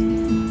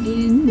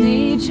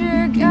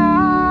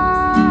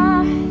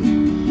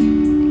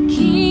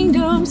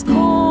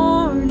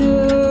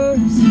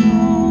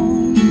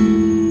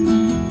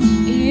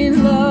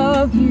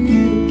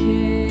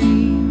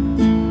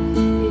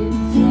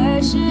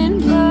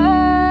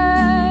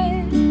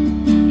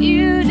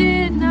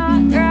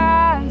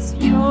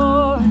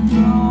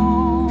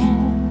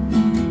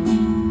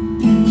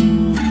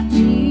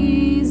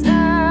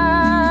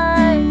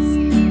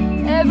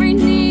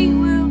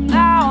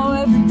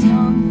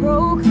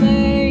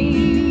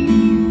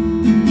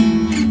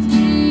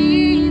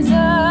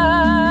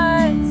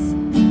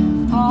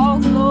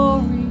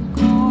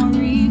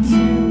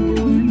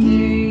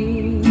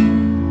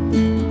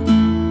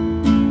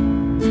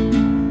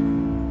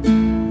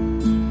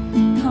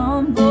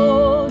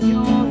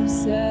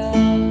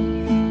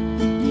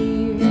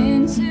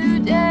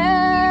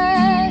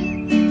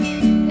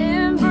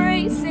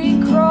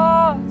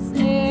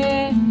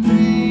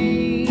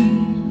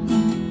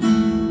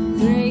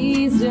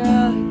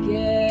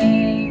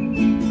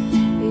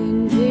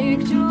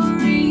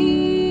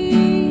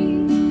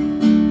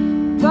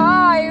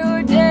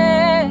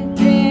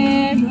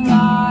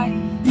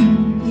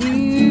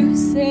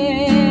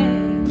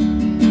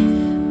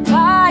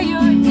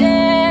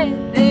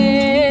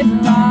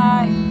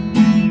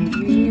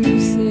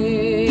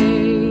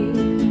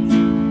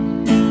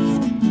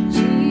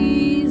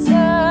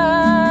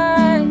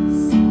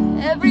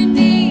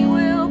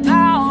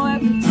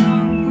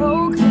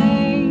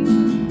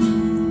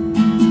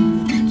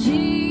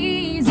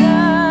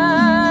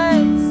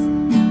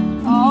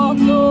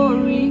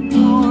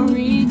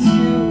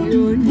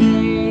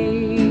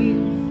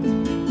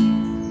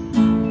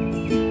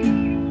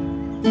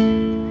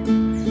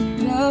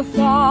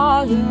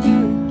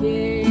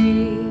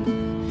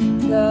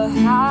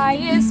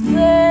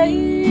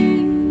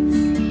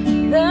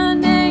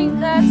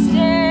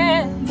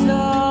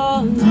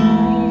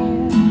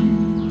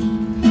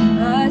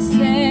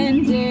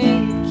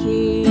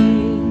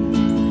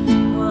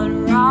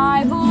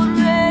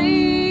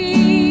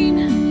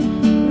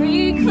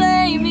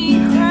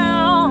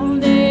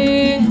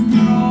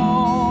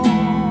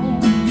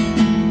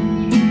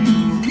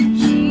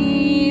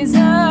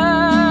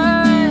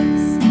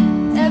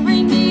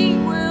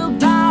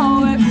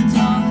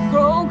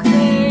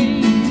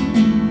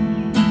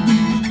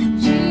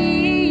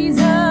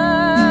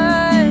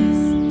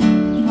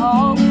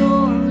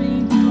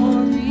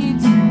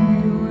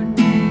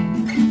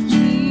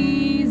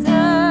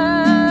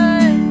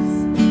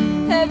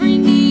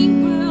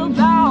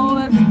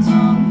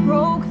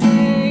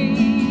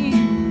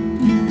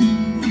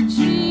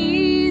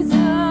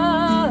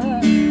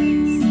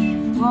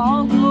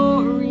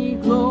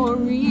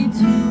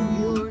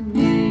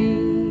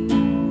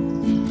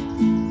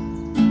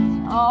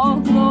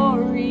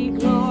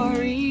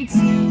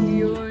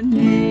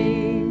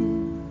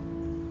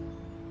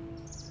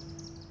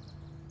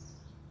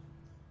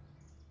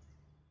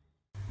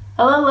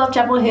Hello, Love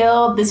Chapel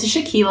Hill. This is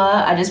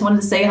Shakila. I just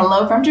wanted to say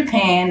hello from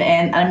Japan,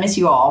 and I miss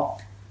you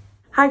all.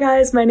 Hi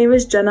guys, my name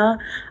is Jenna.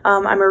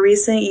 I'm a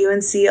recent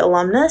UNC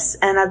alumnus,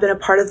 and I've been a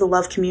part of the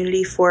Love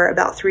community for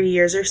about 3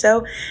 years or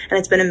so, and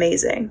it's been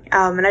amazing.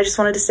 And I just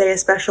wanted to say a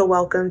special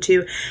welcome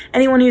to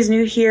anyone who's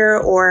new here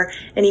or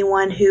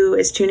anyone who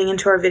is tuning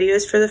into our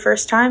videos for the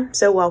first time,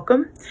 so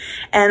welcome.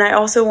 And I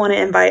also want to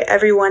invite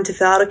everyone to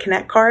fill out a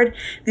Connect card.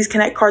 These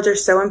Connect cards are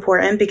so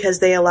important because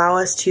they allow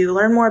us to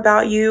learn more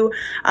about you,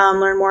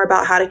 learn more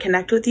about how to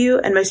connect with you,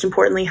 and most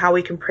importantly, how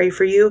we can pray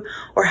for you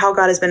or how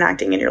God has been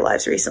acting in your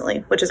lives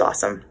recently, which is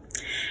awesome.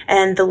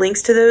 And the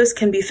links to those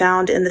can be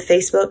found in the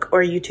Facebook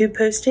or YouTube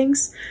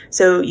postings,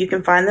 so you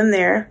can find them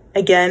there.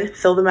 Again,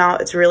 fill them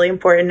out. It's really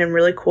important and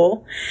really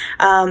cool.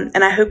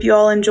 And I hope you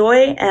all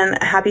enjoy, and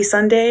a happy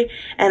Sunday,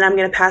 and I'm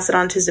going to pass it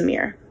on to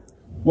Zamir.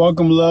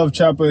 Welcome, Love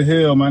Chapel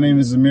Hill. My name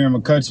is Zamir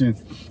McCutcheon.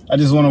 I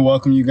just want to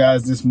welcome you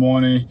guys this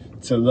morning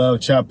to Love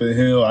Chapel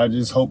Hill. I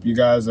just hope you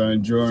guys are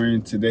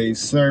enjoying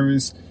today's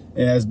service.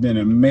 It has been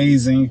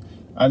amazing.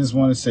 I just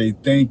want to say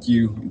thank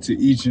you to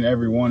each and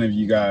every one of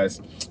you guys.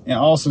 And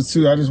also,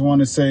 too, I just want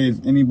to say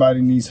if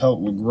anybody needs help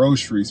with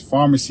groceries,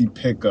 pharmacy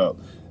pickup,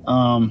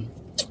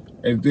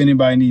 if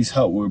anybody needs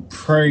help with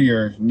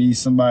prayer, needs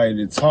somebody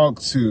to talk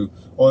to,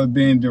 or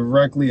being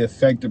directly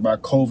affected by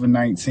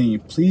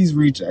COVID-19, please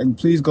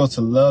go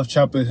to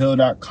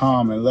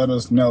lovechapelhill.com and let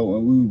us know,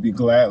 and we would be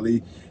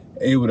gladly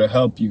able to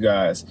help you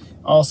guys.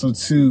 Also,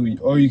 too,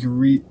 or you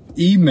can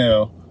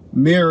email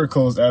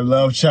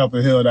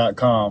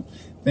miracles@lovechapelhill.com.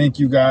 Thank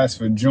you guys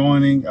for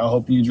joining. I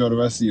hope you enjoy the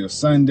rest of your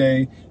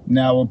Sunday.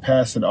 Now we'll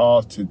pass it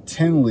off to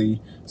Tinley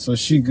so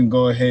she can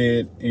go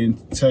ahead and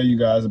tell you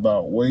guys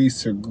about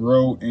ways to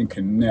grow and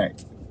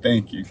connect.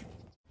 Thank you.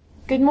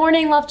 Good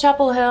morning, Love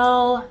Chapel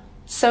Hill.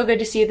 So good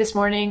to see you this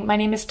morning. My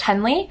name is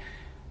Tinley.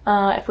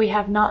 If we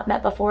have not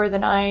met before,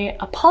 then I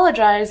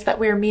apologize that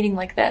we are meeting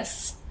like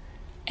this.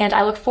 And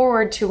I look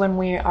forward to when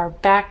we are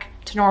back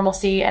to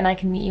normalcy and I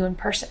can meet you in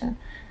person.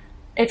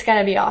 It's going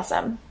to be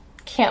awesome.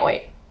 Can't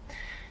wait.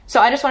 So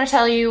I just want to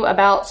tell you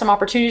about some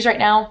opportunities right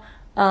now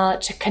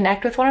to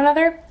connect with one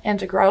another and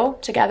to grow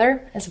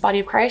together as a body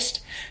of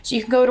Christ. So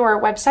you can go to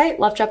our website,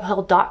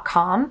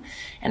 lovechapelhill.com,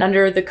 and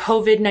under the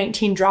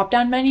COVID-19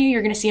 drop-down menu,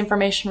 you're going to see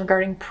information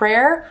regarding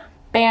prayer,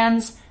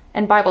 bands,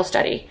 and Bible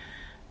study.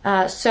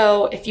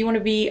 So if you want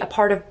to be a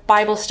part of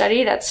Bible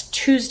study, that's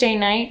Tuesday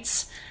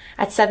nights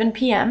at 7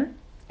 p.m.,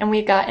 and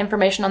we've got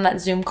information on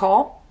that Zoom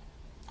call.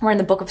 We're in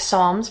the book of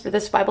Psalms for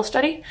this Bible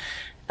study.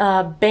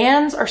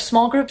 Bands are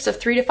small groups of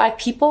 3 to 5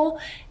 people,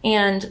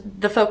 and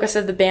the focus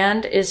of the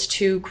band is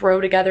to grow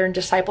together in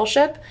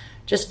discipleship,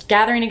 just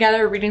gathering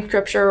together, reading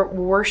scripture,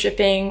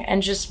 worshiping,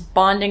 and just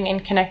bonding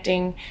and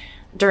connecting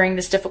during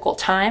this difficult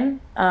time,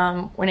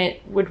 when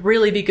it would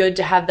really be good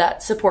to have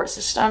that support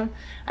system.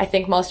 I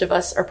think most of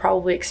us are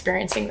probably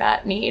experiencing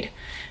that need.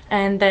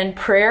 And then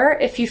prayer,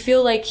 if you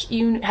feel like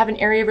you have an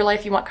area of your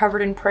life you want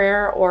covered in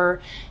prayer,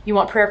 or you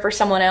want prayer for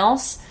someone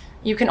else,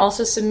 you can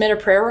also submit a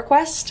prayer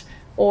request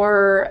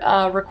or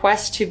a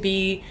request to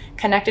be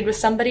connected with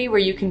somebody where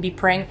you can be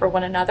praying for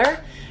one another.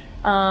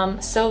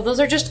 So those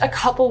are just a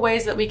couple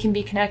ways that we can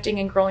be connecting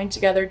and growing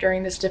together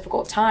during this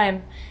difficult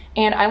time.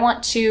 And I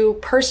want to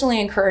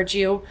personally encourage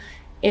you,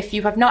 if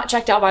you have not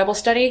checked out Bible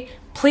study,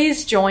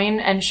 please join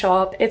and show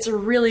up. It's a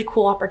really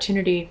cool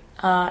opportunity.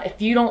 If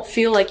you don't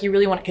feel like you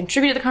really want to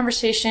contribute to the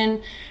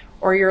conversation,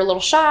 or you're a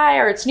little shy,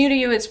 or it's new to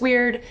you, it's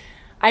weird,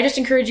 I just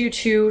encourage you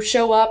to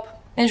show up,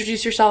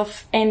 introduce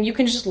yourself, and you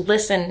can just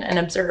listen and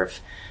observe.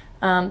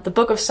 The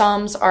book of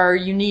Psalms are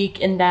unique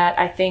in that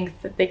I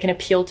think that they can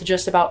appeal to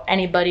just about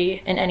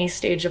anybody in any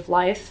stage of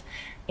life.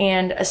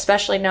 And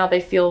especially now they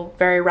feel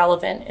very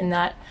relevant in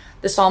that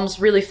the Psalms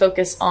really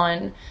focus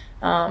on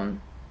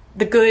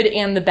the good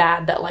and the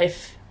bad that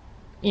life,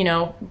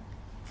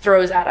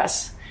 throws at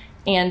us.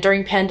 And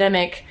during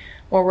pandemic,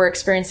 where we're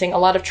experiencing a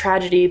lot of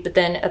tragedy, but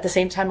then at the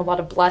same time, a lot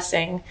of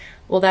blessing.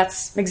 Well,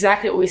 that's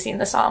exactly what we see in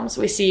the Psalms.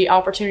 We see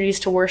opportunities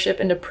to worship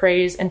and to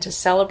praise and to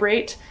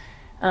celebrate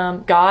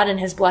God and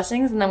his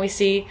blessings. And then we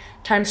see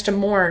times to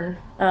mourn,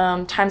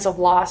 times of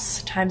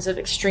loss, times of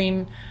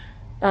extreme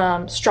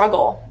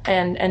struggle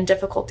and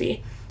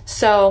difficulty.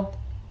 So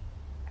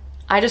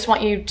I just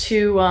want you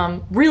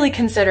to really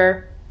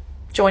consider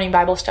joining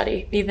Bible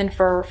study, even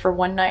for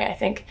one night. I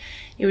think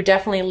you would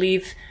definitely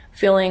leave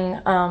feeling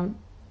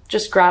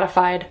just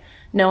gratified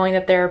knowing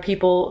that there are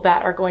people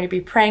that are going to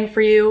be praying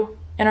for you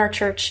in our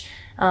church,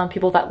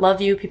 people that love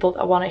you, people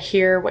that want to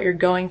hear what you're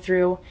going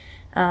through,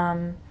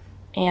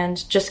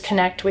 and just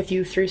connect with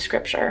you through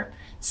scripture.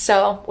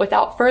 So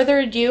without further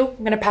ado, I'm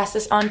going to pass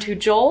this on to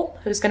Joel,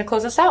 who's going to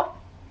close us out.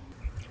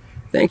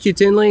 Thank you,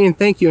 Tinley, and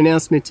thank you,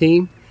 announcement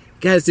team.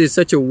 You guys did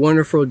such a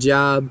wonderful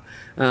job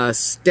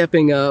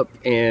stepping up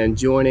and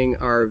joining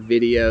our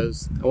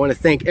videos. I want to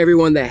thank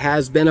everyone that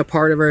has been a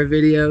part of our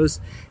videos.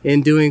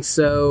 In doing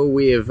so,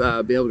 we have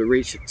been able to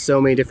reach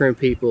so many different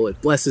people.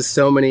 It blesses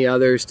so many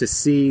others to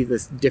see the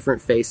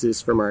different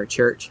faces from our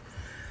church.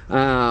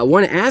 I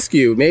want to ask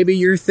you, maybe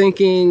you're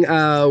thinking,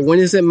 when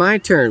is it my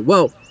turn?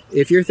 Well,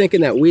 if you're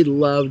thinking that, we'd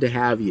love to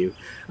have you.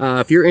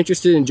 If you're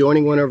interested in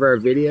joining one of our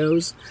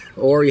videos,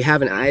 or you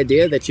have an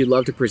idea that you'd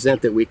love to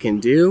present that we can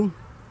do,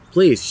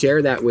 please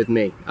share that with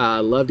me. I'd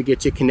love to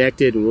get you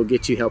connected, and we'll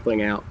get you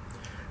helping out.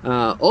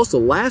 Also,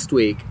 last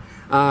week,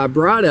 I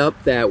brought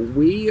up that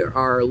we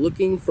are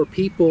looking for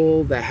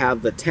people that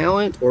have the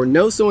talent or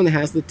know someone that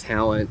has the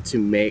talent to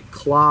make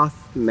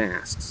cloth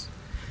masks.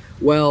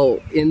 Well,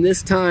 in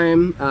this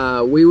time,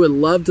 we would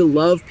love to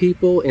love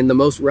people in the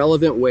most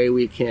relevant way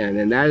we can,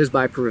 and that is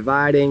by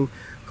providing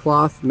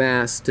cloth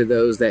masks to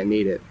those that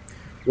need it.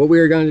 What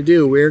we're going to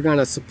do, we're going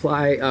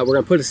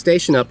to put a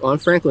station up on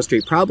Franklin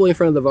Street, probably in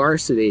front of the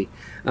Varsity,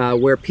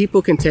 where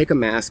people can take a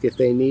mask if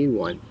they need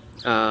one.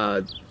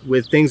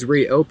 With things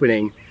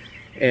reopening,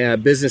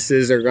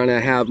 businesses are going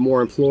to have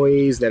more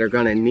employees that are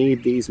going to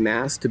need these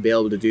masks to be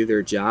able to do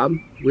their job.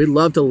 We'd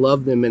love to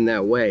love them in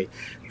that way,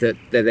 that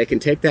they can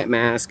take that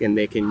mask and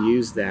they can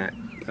use that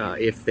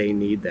if they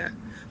need that.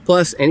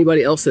 Plus,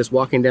 anybody else that's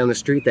walking down the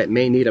street that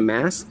may need a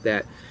mask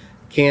that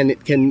can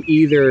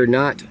either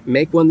not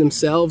make one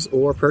themselves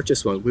or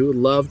purchase one. We would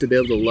love to be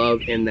able to love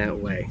in that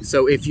way.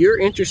 So if you're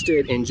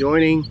interested in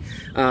joining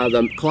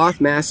the cloth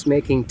mask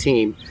making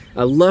team,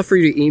 I'd love for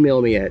you to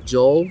email me at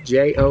Joel,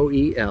 Joel,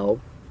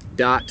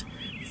 Philbrook,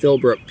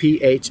 Philbrook,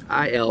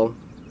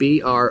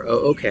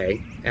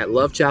 at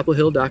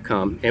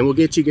lovechapelhill.com, and we'll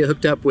get you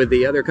hooked up with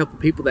the other couple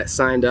people that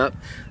signed up.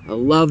 I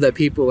love that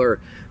people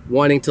are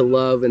wanting to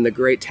love and the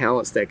great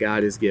talents that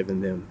God has given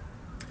them.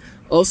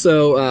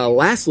 Also,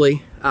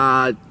 lastly,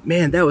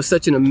 man, that was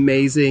such an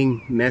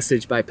amazing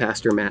message by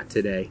Pastor Matt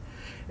today.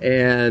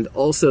 And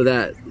also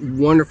that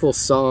wonderful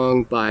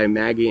song by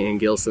Maggie and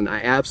Gilson.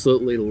 I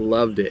absolutely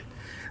loved it.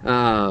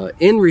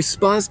 In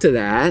response to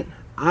that,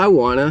 I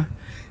want to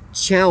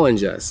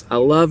challenge us. I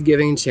love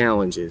giving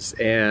challenges.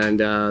 And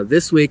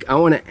this week, I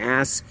want to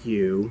ask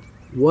you,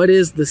 what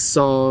is the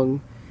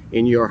song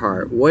in your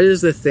heart? What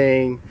is the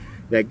thing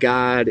that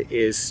God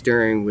is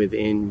stirring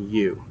within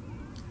you?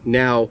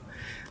 Now,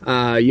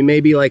 you may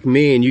be like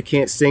me and you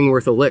can't sing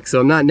worth a lick, so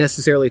I'm not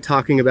necessarily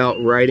talking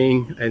about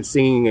writing and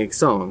singing a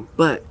song,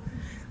 but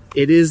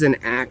it is an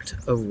act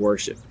of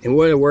worship. And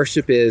what a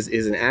worship is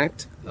an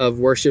act of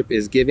worship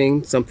is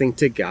giving something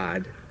to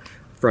God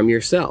from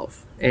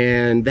yourself.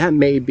 And that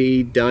may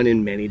be done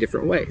in many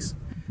different ways.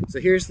 So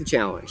here's the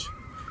challenge.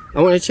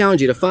 I want to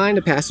challenge you to find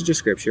a passage of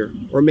scripture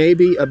or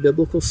maybe a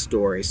biblical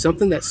story,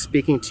 something that's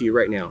speaking to you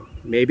right now.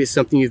 Maybe it's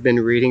something you've been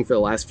reading for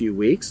the last few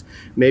weeks.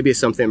 Maybe it's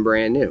something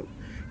brand new.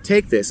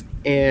 Take this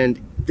and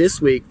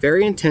this week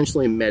very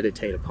intentionally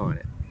meditate upon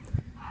it.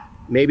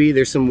 Maybe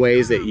there's some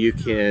ways that you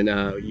can,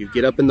 you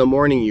get up in the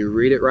morning, you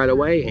read it right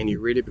away, and you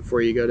read it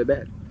before you go to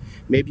bed.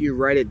 Maybe you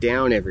write it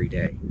down every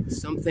day,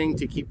 something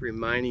to keep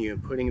reminding you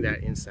and putting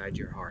that inside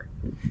your heart.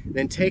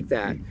 Then take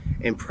that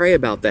and pray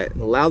about that.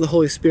 Allow the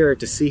Holy Spirit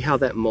to see how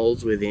that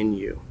molds within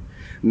you.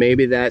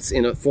 Maybe that's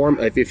in a form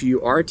of, if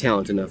you are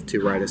talented enough to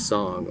write a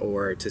song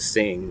or to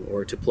sing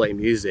or to play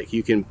music,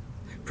 you can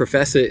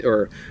profess it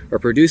or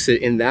produce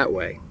it in that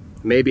way.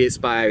 Maybe it's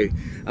by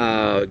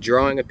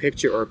drawing a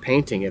picture or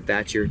painting if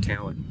that's your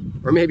talent.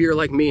 Or maybe you're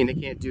like me and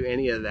can't do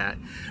any of that.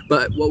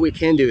 But what we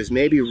can do is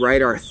maybe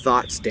write our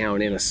thoughts down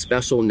in a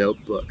special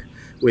notebook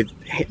with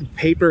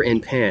paper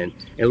and pen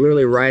and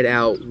literally write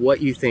out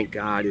what you think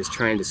God is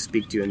trying to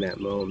speak to you in that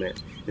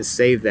moment and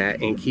save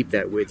that and keep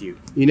that with you.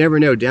 You never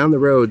know, down the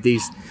road,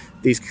 these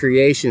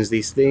creations,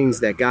 these things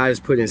that God has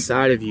put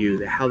inside of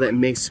you, how that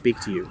may speak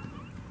to you.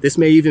 This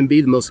may even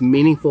be the most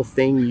meaningful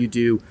thing you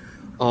do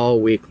all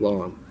week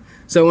long.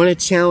 So I want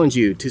to challenge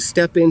you to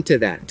step into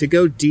that, to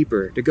go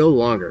deeper, to go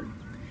longer.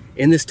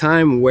 In this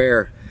time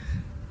where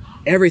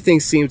everything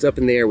seems up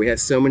in the air, we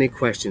have so many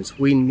questions,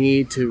 we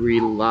need to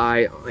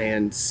rely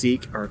and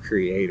seek our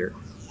Creator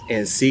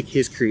and seek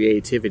His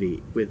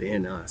creativity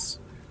within us.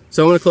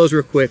 So I want to close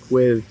real quick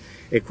with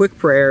a quick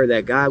prayer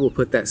that God will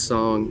put that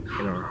song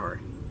in our heart.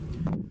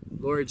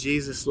 Lord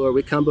Jesus, Lord,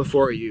 we come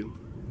before you,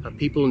 a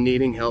people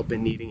needing help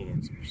and needing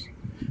answers.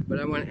 But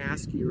I want to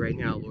ask you right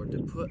now, Lord, to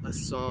put a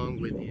song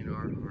within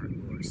our heart,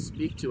 Lord.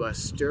 Speak to us,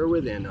 stir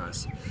within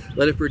us.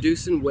 Let it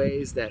produce in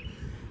ways that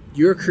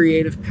your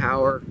creative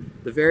power,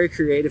 the very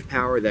creative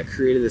power that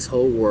created this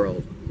whole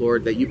world,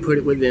 Lord, that you put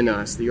it within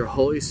us, your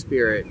Holy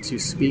Spirit to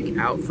speak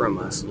out from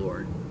us,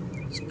 Lord.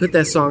 Just put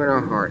that song in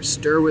our heart,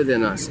 stir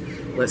within us.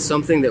 Let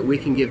something that we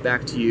can give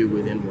back to you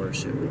within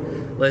worship.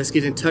 Let us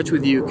get in touch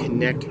with you,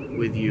 connect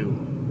with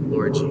you,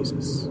 Lord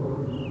Jesus.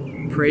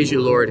 Praise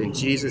you, Lord, in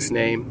Jesus'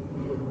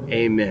 name.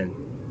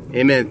 Amen.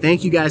 Amen.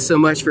 Thank you guys so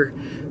much for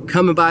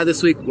coming by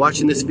this week,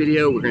 watching this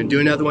video. We're going to do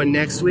another one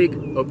next week.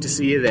 Hope to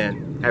see you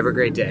then. Have a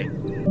great day.